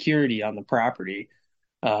of security on the property.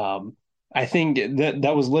 I think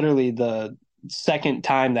that was literally the second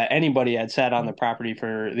time that anybody had sat on the property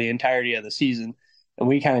for the entirety of the season, and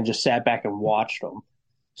we kind of just sat back and watched them.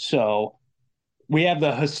 So we have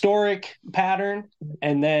the historic pattern,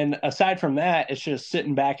 and then aside from that, it's just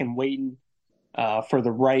sitting back and waiting for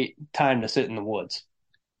the right time to sit in the woods.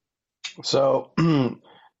 So, and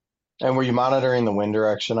were you monitoring the wind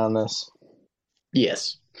direction on this?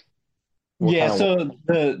 Yes. Yeah, Kind of,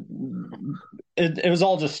 so it was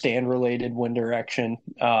all just stand related wind direction.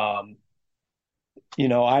 I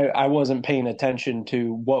wasn't paying attention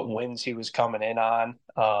to what winds he was coming in on,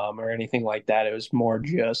 or anything like that. It was more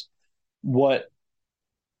just what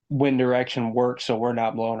wind direction works so we're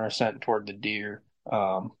not blowing our scent toward the deer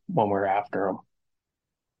when we're after them.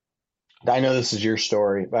 I know this is your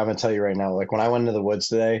story, but I'm gonna tell you right now. Like when I went into the woods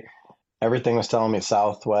today, everything was telling me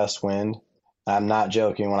southwest wind. I'm not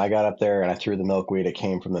joking. When I got up there and I threw the milkweed, it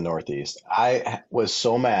came from the northeast. I was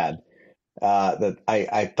so mad that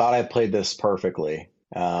I thought I played this perfectly.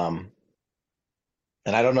 And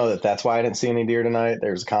I don't know that that's why I didn't see any deer tonight.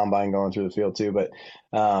 There's a combine going through the field too, but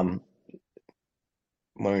um,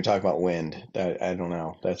 when we talk about wind, I don't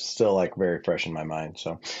know. That's still like very fresh in my mind.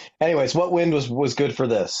 So, anyways, what wind was good for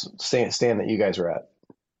this stand that you guys were at?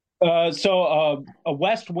 A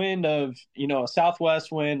west wind of, a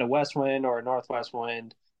southwest wind, a west wind, or a northwest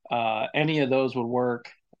wind, any of those would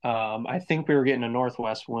work. I think we were getting a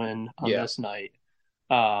northwest wind on this night.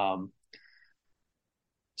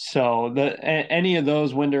 So any of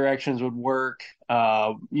those wind directions would work.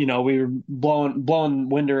 We were blowing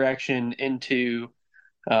wind direction into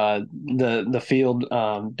the field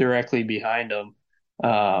directly behind him,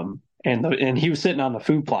 and he was sitting on the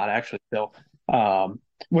food plot actually. So,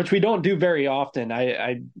 which we don't do very often.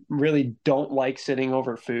 I really don't like sitting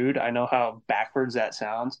over food. I know how backwards that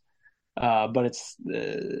sounds, but it's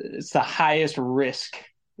the highest risk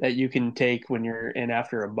that you can take when you're in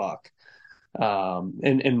after a buck,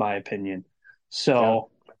 in my opinion.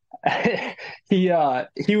 So he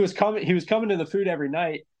was coming to the food every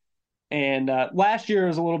night. And last year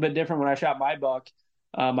was a little bit different when I shot my buck.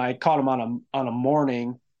 I caught him on a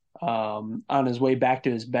morning, on his way back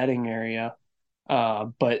to his bedding area.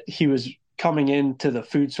 But he was coming into the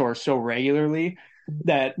food source so regularly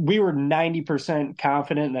that we were 90%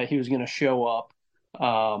 confident that he was going to show up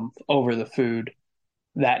over the food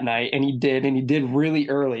that night, and he did really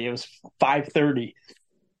early. It was 5:30.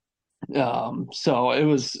 So it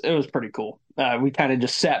was pretty cool. We kind of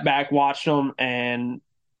just sat back, watched him, and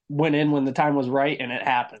went in when the time was right, and it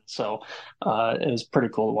happened. So it was pretty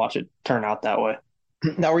cool to watch it turn out that way.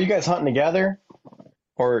 Now, were you guys hunting together,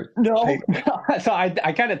 or no? So I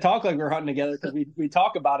kind of talk like we're hunting together because we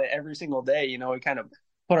talk about it every single day. We kind of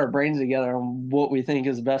put our brains together on what we think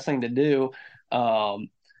is the best thing to do.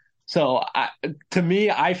 So to me,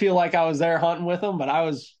 I feel like I was there hunting with him, but I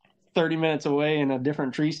was 30 minutes away in a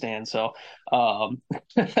different tree stand. So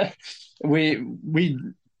we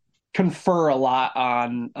confer a lot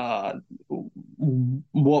on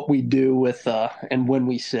what we do with and when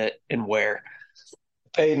we sit and where.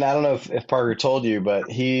 Peyton, I don't know if Parker told you, but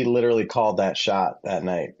he literally called that shot that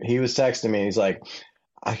night. He was texting me. He's like,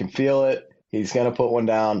 I can feel it. He's gonna put one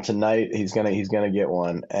down tonight. He's gonna get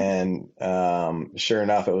one. And sure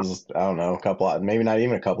enough, it was, I don't know, maybe not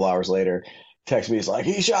even a couple hours later. Text me, he's like,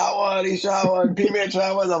 he shot one. P-Man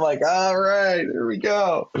shot one. I'm like, all right, here we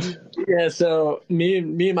go. Yeah, so me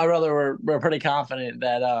and my brother were pretty confident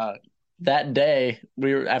that that day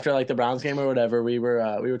we were after like the Browns game or whatever, we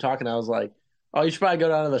were talking. I was like, oh, you should probably go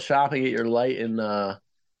down to the shop and get your light and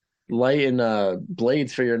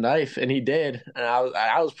blades for your knife, and he did, and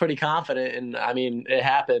I was pretty confident, and I mean it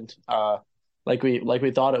happened like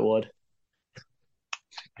we thought it would.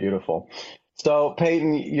 Beautiful. So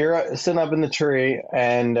Peyton, you're sitting up in the tree,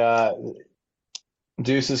 and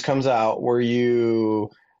Deuces comes out. Were you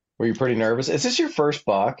pretty nervous? Is this your first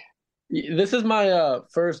buck? This is my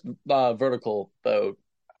first vertical bow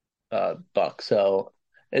buck, so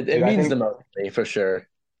it Dude, means the most to me for sure.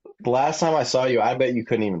 The last time I saw you, I bet you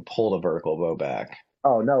couldn't even pull the vertical bow back.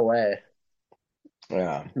 Oh, no way.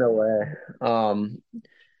 Yeah. No way.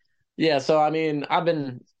 Yeah, so I mean, I've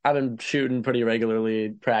been shooting pretty regularly,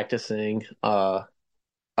 practicing up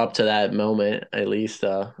to that moment at least.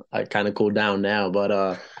 I kind of cooled down now, but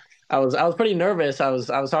I was pretty nervous. I was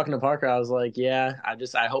talking to Parker. I was like, yeah,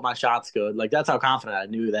 I hope my shot's good. Like that's how confident I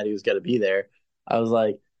knew that he was going to be there. I was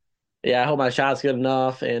like, yeah, I hope my shot's good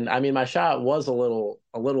enough. And I mean, my shot was a little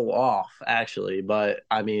off actually, but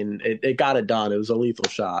I mean, it got it done. It was a lethal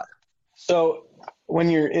shot. So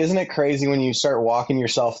isn't it crazy when you start walking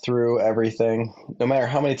yourself through everything, no matter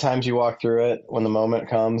how many times you walk through it, when the moment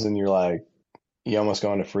comes and you're like, you almost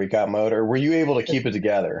go into freak out mode, or were you able to keep it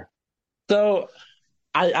together? So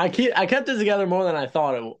I kept it together more than I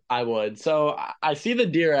thought I would. So I see the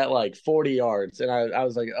deer at like 40 yards, and I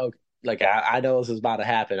was like, oh, like I know this is about to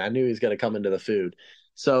happen. I knew he was going to come into the food.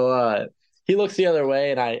 So he looks the other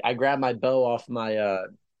way, and I grab my bow off my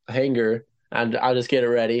hanger, and I just get it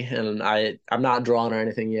ready, and I'm not drawn or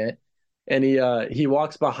anything yet. And he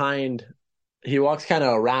walks behind, he walks kind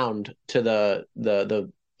of around to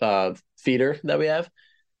the feeder that we have.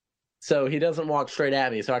 So he doesn't walk straight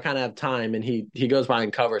at me. So I kind of have time, and he goes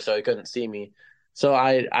behind cover, so he couldn't see me. So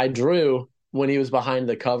I drew when he was behind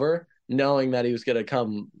the cover, knowing that he was gonna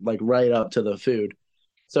come like right up to the food.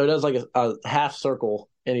 So he does like a half circle,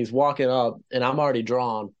 and he's walking up, and I'm already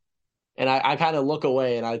drawn, and I kind of look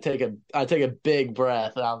away, and I take a big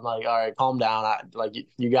breath, and I'm like, all right, calm down, like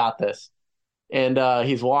you got this. And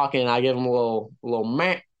he's walking, I give him a little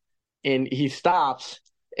meh, and he stops,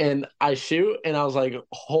 and I shoot, and I was like,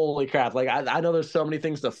 holy crap. Like I know there's so many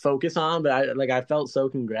things to focus on, but I felt so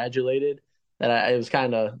congratulated that it was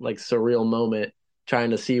kind of like surreal moment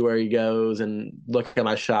trying to see where he goes and look at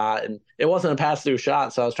my shot. And it wasn't a pass through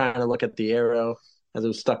shot, so I was trying to look at the arrow as it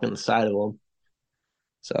was stuck in the side of him.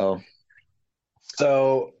 So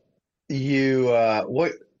So you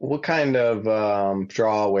what kind of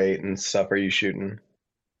draw weight and stuff are you shooting?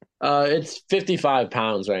 it's 55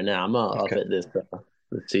 pounds right now. I'm up Okay. at this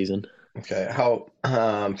season. Okay. How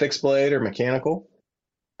fixed blade or mechanical?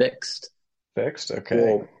 Fixed. Fixed. Okay.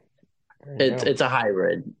 Well, There you go. it's a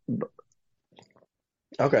hybrid.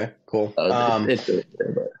 Okay. Cool. But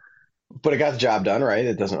it got the job done, right?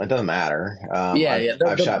 It doesn't matter. Yeah, I've yeah.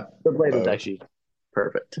 I've shot The blade was both. actually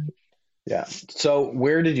perfect. Yeah. So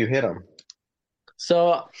where did you hit them?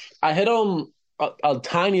 So I hit him a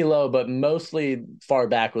tiny low, but mostly far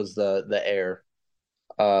back was the air.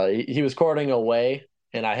 He was courting away,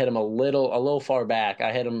 and I hit him a little far back.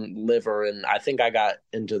 I hit him liver, and I think I got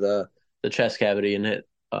into the chest cavity and hit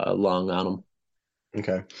lung on him.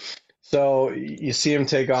 Okay. So you see him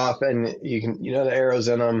take off, and you know the arrows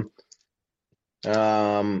in them.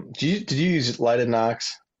 Did you use lighted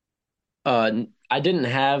knocks? I didn't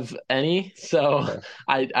have any, so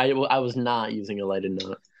Okay. I was not using a lighted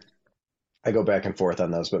knot. I go back and forth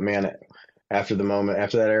on those, but man, after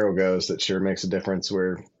that arrow goes, that sure makes a difference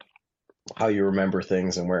where how you remember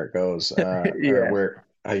things and where it goes, or Yeah.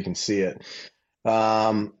 how you can see it.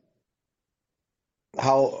 Um,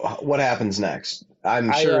 what happens next?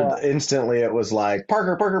 I'm I sure instantly it was like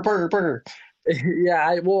Parker, Parker, Parker, Parker.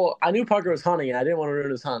 Yeah, I knew Parker was hunting, and I didn't want to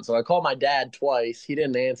ruin his hunt, so I called my dad twice. He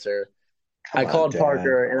didn't answer. I Come on, called Dad.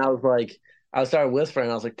 Parker, and I was like, I started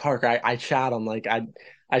whispering. I was like, Parker, I shot him. Like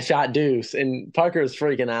I shot Deuce, and Parker was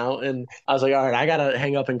freaking out. And I was like, all right, I gotta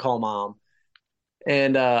hang up and call mom.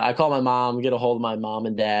 And I called my mom, get a hold of my mom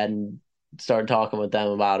and dad, and started talking with them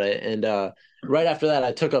about it. And right after that,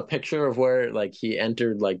 I took a picture of where like he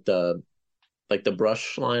entered like the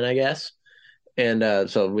brush line, I guess, and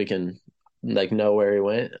so we can like know where he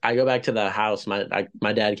went. I go back to the house. My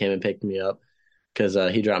dad came and picked me up because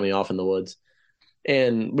he dropped me off in the woods,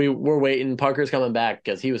 and we were waiting. Parker's coming back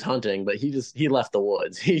because he was hunting, but he left the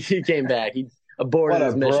woods. He came back. He What aborted a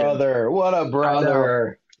his mission. brother! What a I know.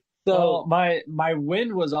 brother! Well, So my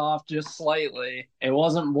wind was off just slightly. It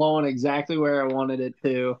wasn't blowing exactly where I wanted it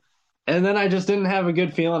to. And then I just didn't have a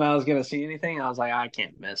good feeling I was going to see anything. I was like, I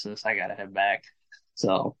can't miss this. I got to head back.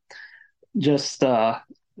 So just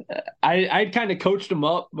I'd kind of coached him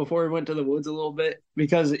up before he went to the woods a little bit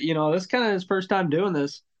because this is kind of his first time doing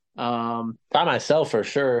this. by myself for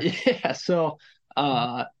sure. Yeah, so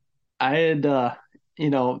I had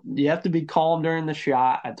you have to be calm during the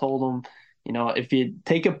shot. I told him, if you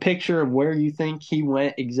take a picture of where you think he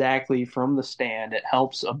went exactly from the stand, it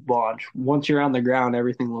helps a bunch. Once you're on the ground,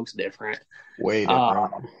 everything looks different. Way Uh,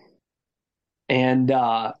 different. and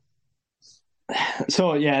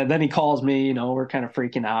so yeah, then he calls me, we're kind of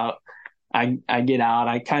freaking out. I get out,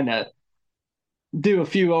 I kind of do a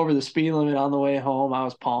few over the speed limit on the way home. I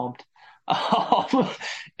was pumped.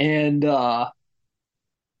 And yeah,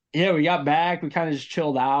 we got back. We kind of just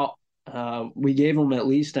chilled out. We gave him at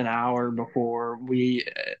least an hour before we.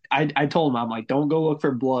 I told him, I'm like, don't go look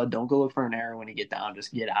for blood. Don't go look for an arrow when you get down.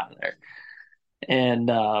 Just get out of there. And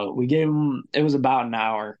we gave him. It was about an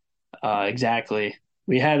hour, exactly.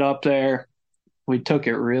 We head up there. We took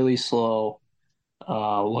it really slow,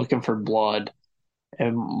 looking for blood.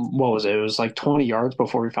 And what was it? It was like 20 yards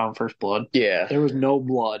before we found first blood. Yeah. There was no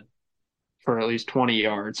blood for at least 20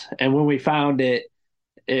 yards. And when we found it,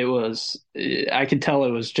 I could tell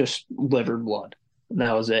it was just liver blood. And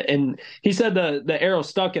that was it. And he said the arrow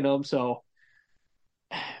stuck in him. So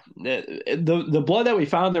the blood that we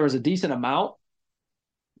found, there was a decent amount,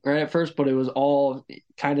 right at first, but it was all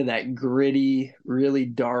kind of that gritty, really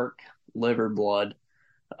dark liver blood.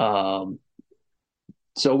 Um,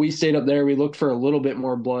 so we stayed up there. We looked for a little bit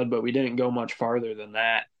more blood, but we didn't go much farther than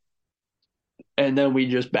that. And then we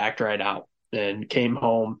just backed right out and came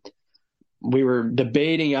home. We were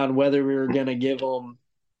debating on whether we were going to give them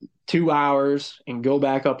 2 hours and go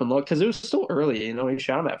back up and look because it was still early. You know, we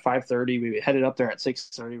shot them at 5:30. We headed up there at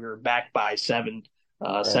 6:30. We were back by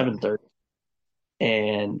 7:30,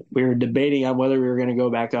 and we were debating on whether we were going to go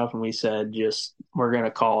back up. And we said, just we're going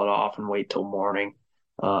to call it off and wait till morning,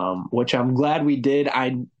 which I'm glad we did.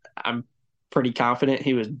 I'm pretty confident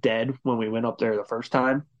he was dead when we went up there the first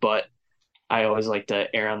time, but I always like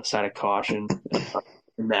to err on the side of caution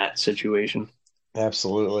in that situation.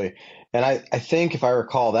 Absolutely. And I think if I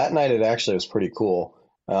recall, that night it actually was pretty cool.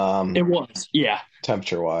 It was, yeah.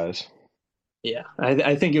 Temperature wise. Yeah.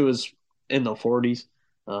 I think it was in the 40s.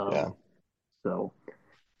 Yeah. So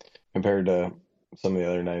compared to some of the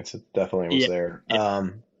other nights, it definitely was there. Yeah.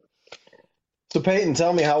 So Peyton,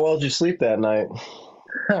 tell me, how well did you sleep that night?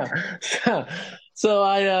 So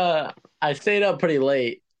I stayed up pretty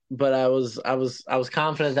late, but I was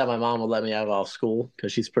confident that my mom would let me have off school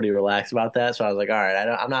because she's pretty relaxed about that. So I was like, all right,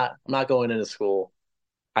 I'm not going into school.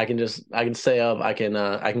 I can stay up. I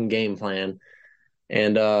can game plan.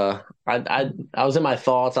 And I was in my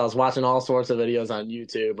thoughts. I was watching all sorts of videos on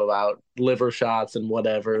YouTube about liver shots and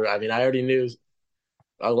whatever. I mean, I already knew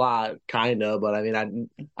a lot, kind of, but I mean,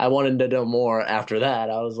 I wanted to know more after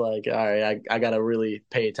that. I was like, all right, I got to really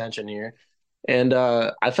pay attention here. And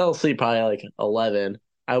I fell asleep probably like 11.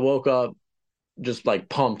 I woke up just like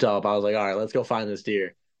pumped up. I was like, all right, let's go find this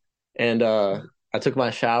deer. And I took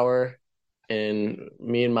my shower, and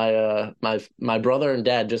me and my brother and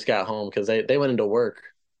dad just got home because they went into work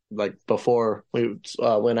like before we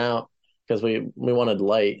went out because we wanted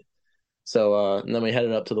light. So and then we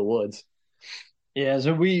headed up to the woods. Yeah,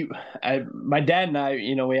 so my dad and I,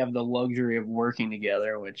 you know, we have the luxury of working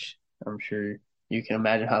together, which I'm sure you can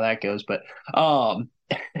imagine how that goes. But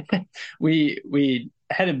we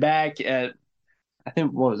headed back at, I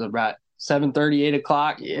think, what was it, about 7:30, 8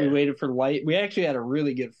 o'clock. Yeah. We waited for light. We actually had a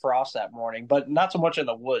really good frost that morning, but not so much in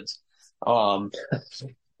the woods. My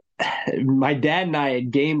dad and I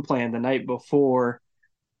had game planned the night before.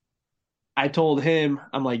 I told him,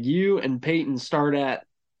 I'm like, you and Peyton start at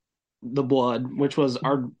the blood, which was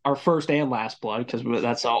our first and last blood, because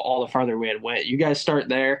that's all the farther we had went. You guys start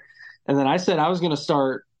there, and then I said I was going to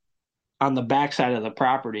start on the backside of the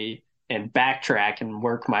property and backtrack and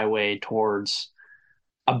work my way towards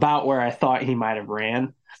about where I thought he might have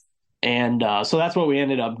ran, and so that's what we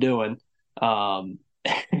ended up doing. Um,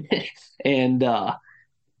 and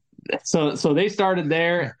so they started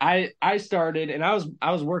there. I started, and I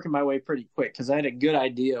was working my way pretty quick because I had a good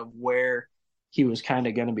idea of where he was kind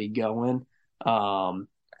of going to be going. And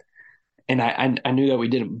I knew that we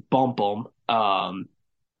didn't bump him.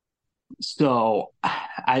 So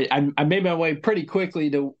I made my way pretty quickly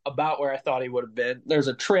to about where I thought he would have been. There's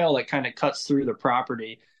a trail that kind of cuts through the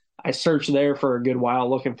property. I searched there for a good while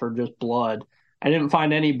looking for just blood. I didn't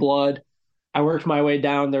find any blood. I worked my way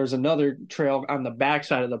down. There's another trail on the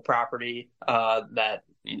backside of the property that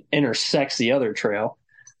intersects the other trail.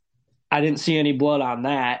 I didn't see any blood on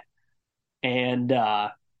that. And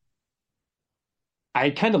I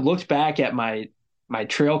kind of looked back at my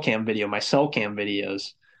trail cam video, my cell cam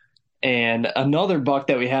videos, and another buck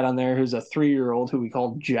that we had on there who's a 3-year-old who we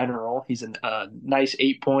called General. He's a nice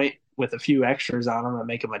 8-point with a few extras on him that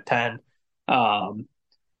make him a 10.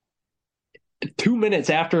 2 minutes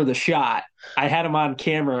after the shot, I had him on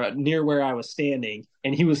camera near where I was standing,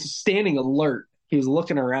 and he was standing alert. He was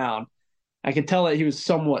looking around. I could tell that he was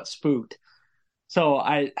somewhat spooked. So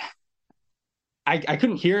I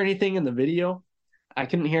couldn't hear anything in the video. I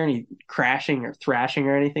couldn't hear any crashing or thrashing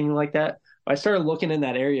or anything like that. But I started looking in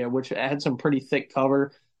that area, which had some pretty thick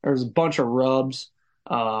cover. There was a bunch of rubs.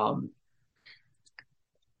 And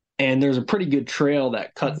there's a pretty good trail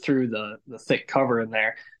that cut through the thick cover in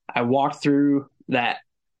there. I walked through that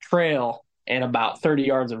trail, and about 30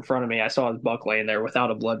 yards in front of me, I saw his buck laying there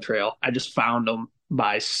without a blood trail. I just found him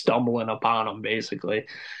by stumbling upon him, basically.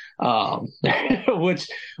 Which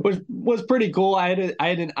was pretty cool. I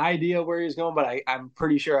had an idea where he was going, but I'm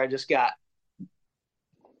pretty sure I just got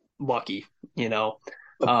lucky, you know.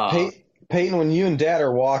 Peyton, when you and Dad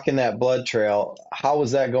are walking that blood trail, how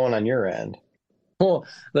was that going on your end? Well,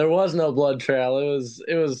 there was no blood trail.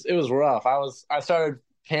 It was rough. I started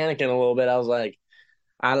panicking a little bit. I was like,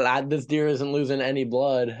 this deer isn't losing any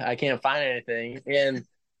blood. I can't find anything. And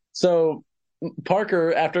so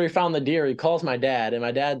Parker, after he found the deer, he calls my dad, and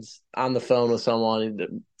my dad's on the phone with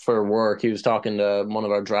someone for work. He was talking to one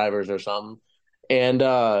of our drivers or something. And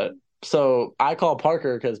so I call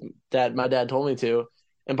Parker because my dad told me to.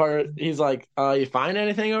 And Parker, he's like, you find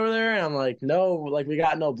anything over there? And I'm like, no, like we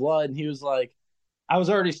got no blood. And he was like, I was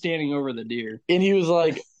already standing over the deer.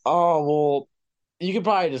 oh, well, you could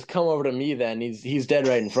probably just come over to me then. He's dead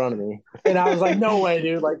right in front of me. And I was like, no way,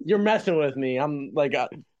 dude. Like, you're messing with me. I'm like,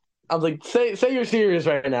 say you're serious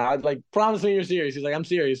right now. I'd like, promise me you're serious. He's like, I'm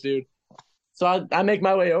serious, dude. So I make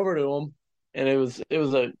my way over to him, and it was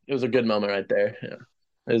a good moment right there. Yeah.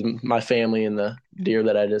 It was my family and the deer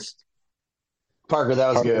that I just. Parker,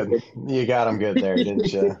 that was good. You got him good there,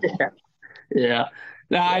 didn't you? Yeah.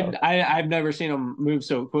 No, I've never seen him move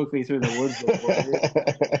so quickly through the woods before.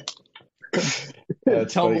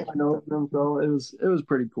 Tell me I know them, so it was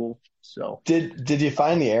pretty cool. So did you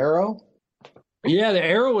find the arrow? Yeah, the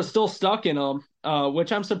arrow was still stuck in him,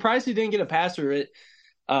 which I'm surprised he didn't get a pass through it.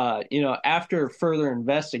 After further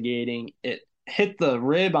investigating, it hit the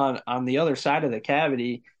rib on the other side of the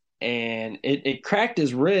cavity, and it cracked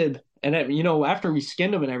his rib. And after we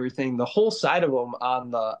skinned him and everything, the whole side of him on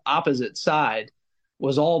the opposite side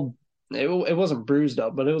was all. It wasn't bruised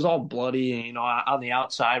up, but it was all bloody. On the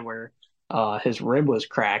outside where his rib was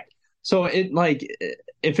cracked. So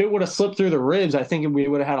if it would have slipped through the ribs, I think we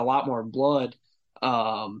would have had a lot more blood.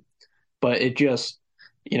 But it just,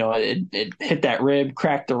 it hit that rib,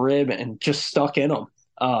 cracked the rib, and just stuck in him.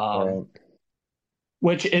 Right.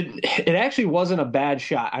 Which it actually wasn't a bad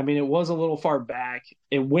shot. I mean, it was a little far back.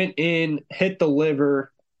 It went in, hit the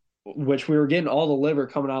liver, which we were getting all the liver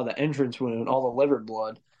coming out of the entrance wound, all the liver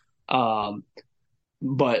blood.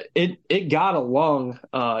 But it got a lung.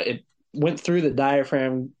 It went through the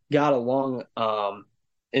diaphragm, got a lung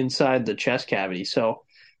inside the chest cavity. So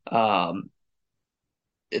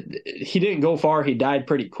he didn't go far. He died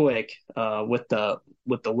pretty quick with the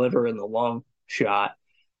liver and the lung shot.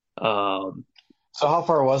 So how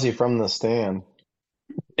far was he from the stand?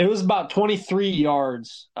 It was about 23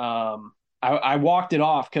 yards. I walked it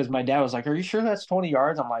off because my dad was like, "Are you sure that's 20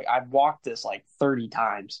 yards?" I'm like, "I've walked this like 30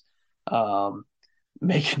 times,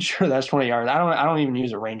 making sure that's 20 yards." I don't even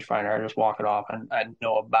use a rangefinder. I just walk it off, and I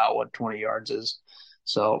know about what 20 yards is.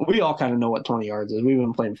 So we all kind of know what 20 yards is. We've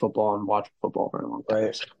been playing football and watching football for a long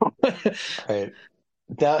time. Right.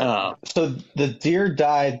 Right. So the deer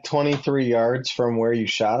died 23 yards from where you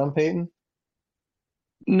shot him, Peyton?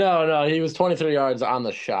 No, he was 23 yards on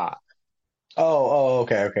the shot.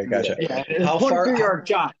 Okay, gotcha. Yeah, how 23-yard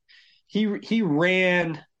shot. He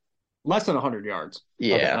ran less than 100 yards.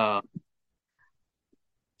 Yeah.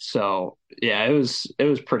 So yeah, it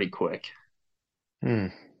was pretty quick.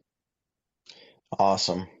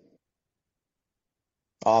 Awesome.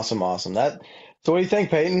 So what do you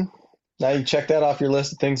think, Peyton? Now you check that off your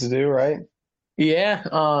list of things to do, right?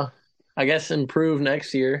 Yeah. I guess improve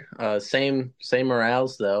next year. Same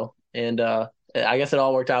morales though, and I guess it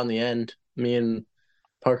all worked out in the end. Me and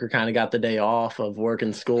Parker kind of got the day off of work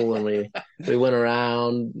and school, and we went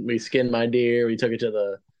around. We skinned my deer. We took it to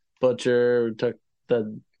the butcher. We took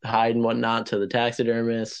the hide and whatnot to the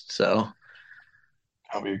taxidermist. So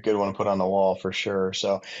that'll be a good one to put on the wall for sure.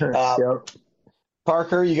 So, yep.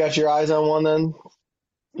 Parker, you got your eyes on one then?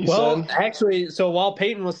 Actually, so while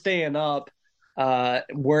Peyton was staying up,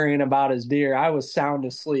 worrying about his deer, I was sound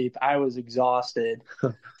asleep. I was exhausted.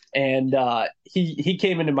 And he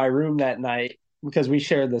came into my room that night because we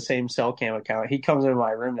shared the same cell cam account. He comes into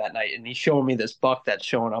my room that night and he's showing me this buck that's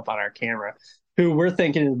showing up on our camera, who we're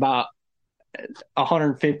thinking is about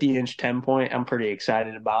 150-inch 10-point. I'm pretty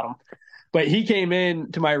excited about him. But he came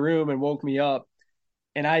in to my room and woke me up,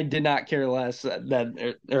 and I did not care less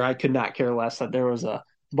I could not care less that there was a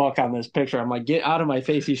buck on this picture. I'm like, get out of my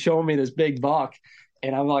face. He's showing me this big buck.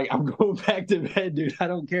 And I'm like, I'm going back to bed, dude. I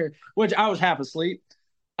don't care. Which I was half asleep.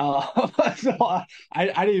 So I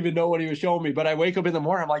didn't even know what he was showing me. But I wake up in the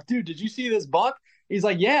morning. I'm like, dude, did you see this buck? He's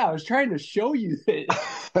like, yeah, I was trying to show you it.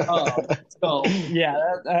 So, yeah,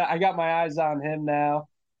 I got my eyes on him now.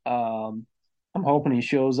 I'm hoping he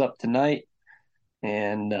shows up tonight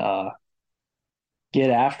and get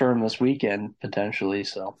after him this weekend, potentially.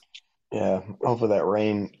 So, yeah, hopefully that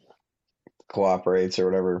rain cooperates or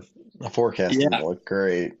whatever. The forecast didn't look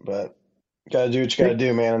great, but got to do what you got to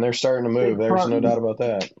do, man. And they're starting to move. There's no doubt about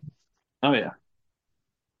that. Oh, yeah.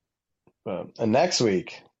 And next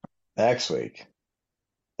week, that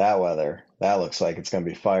weather, that looks like it's going to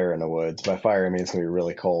be fire in the woods. By fire, I mean it's going to be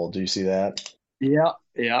really cold. Do you see that? Yeah.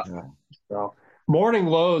 So morning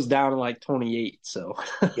lows down to like 28. So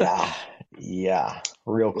yeah,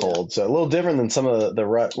 real cold. So a little different than some of the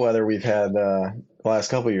rut weather we've had the last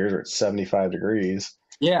couple of years are at 75 degrees.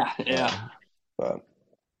 Yeah. But,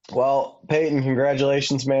 well, Peyton,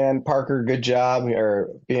 congratulations, man. Parker, good job or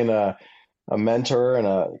being a mentor and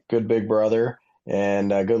a good big brother. And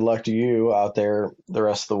good luck to you out there the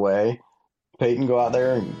rest of the way. Peyton, go out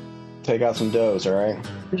there and take out some does, all right?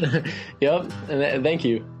 Yep. And thank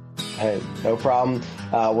you. Hey, no problem.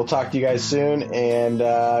 We'll talk to you guys soon. And,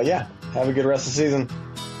 yeah, have a good rest of the season.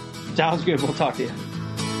 Sounds good. We'll talk to you.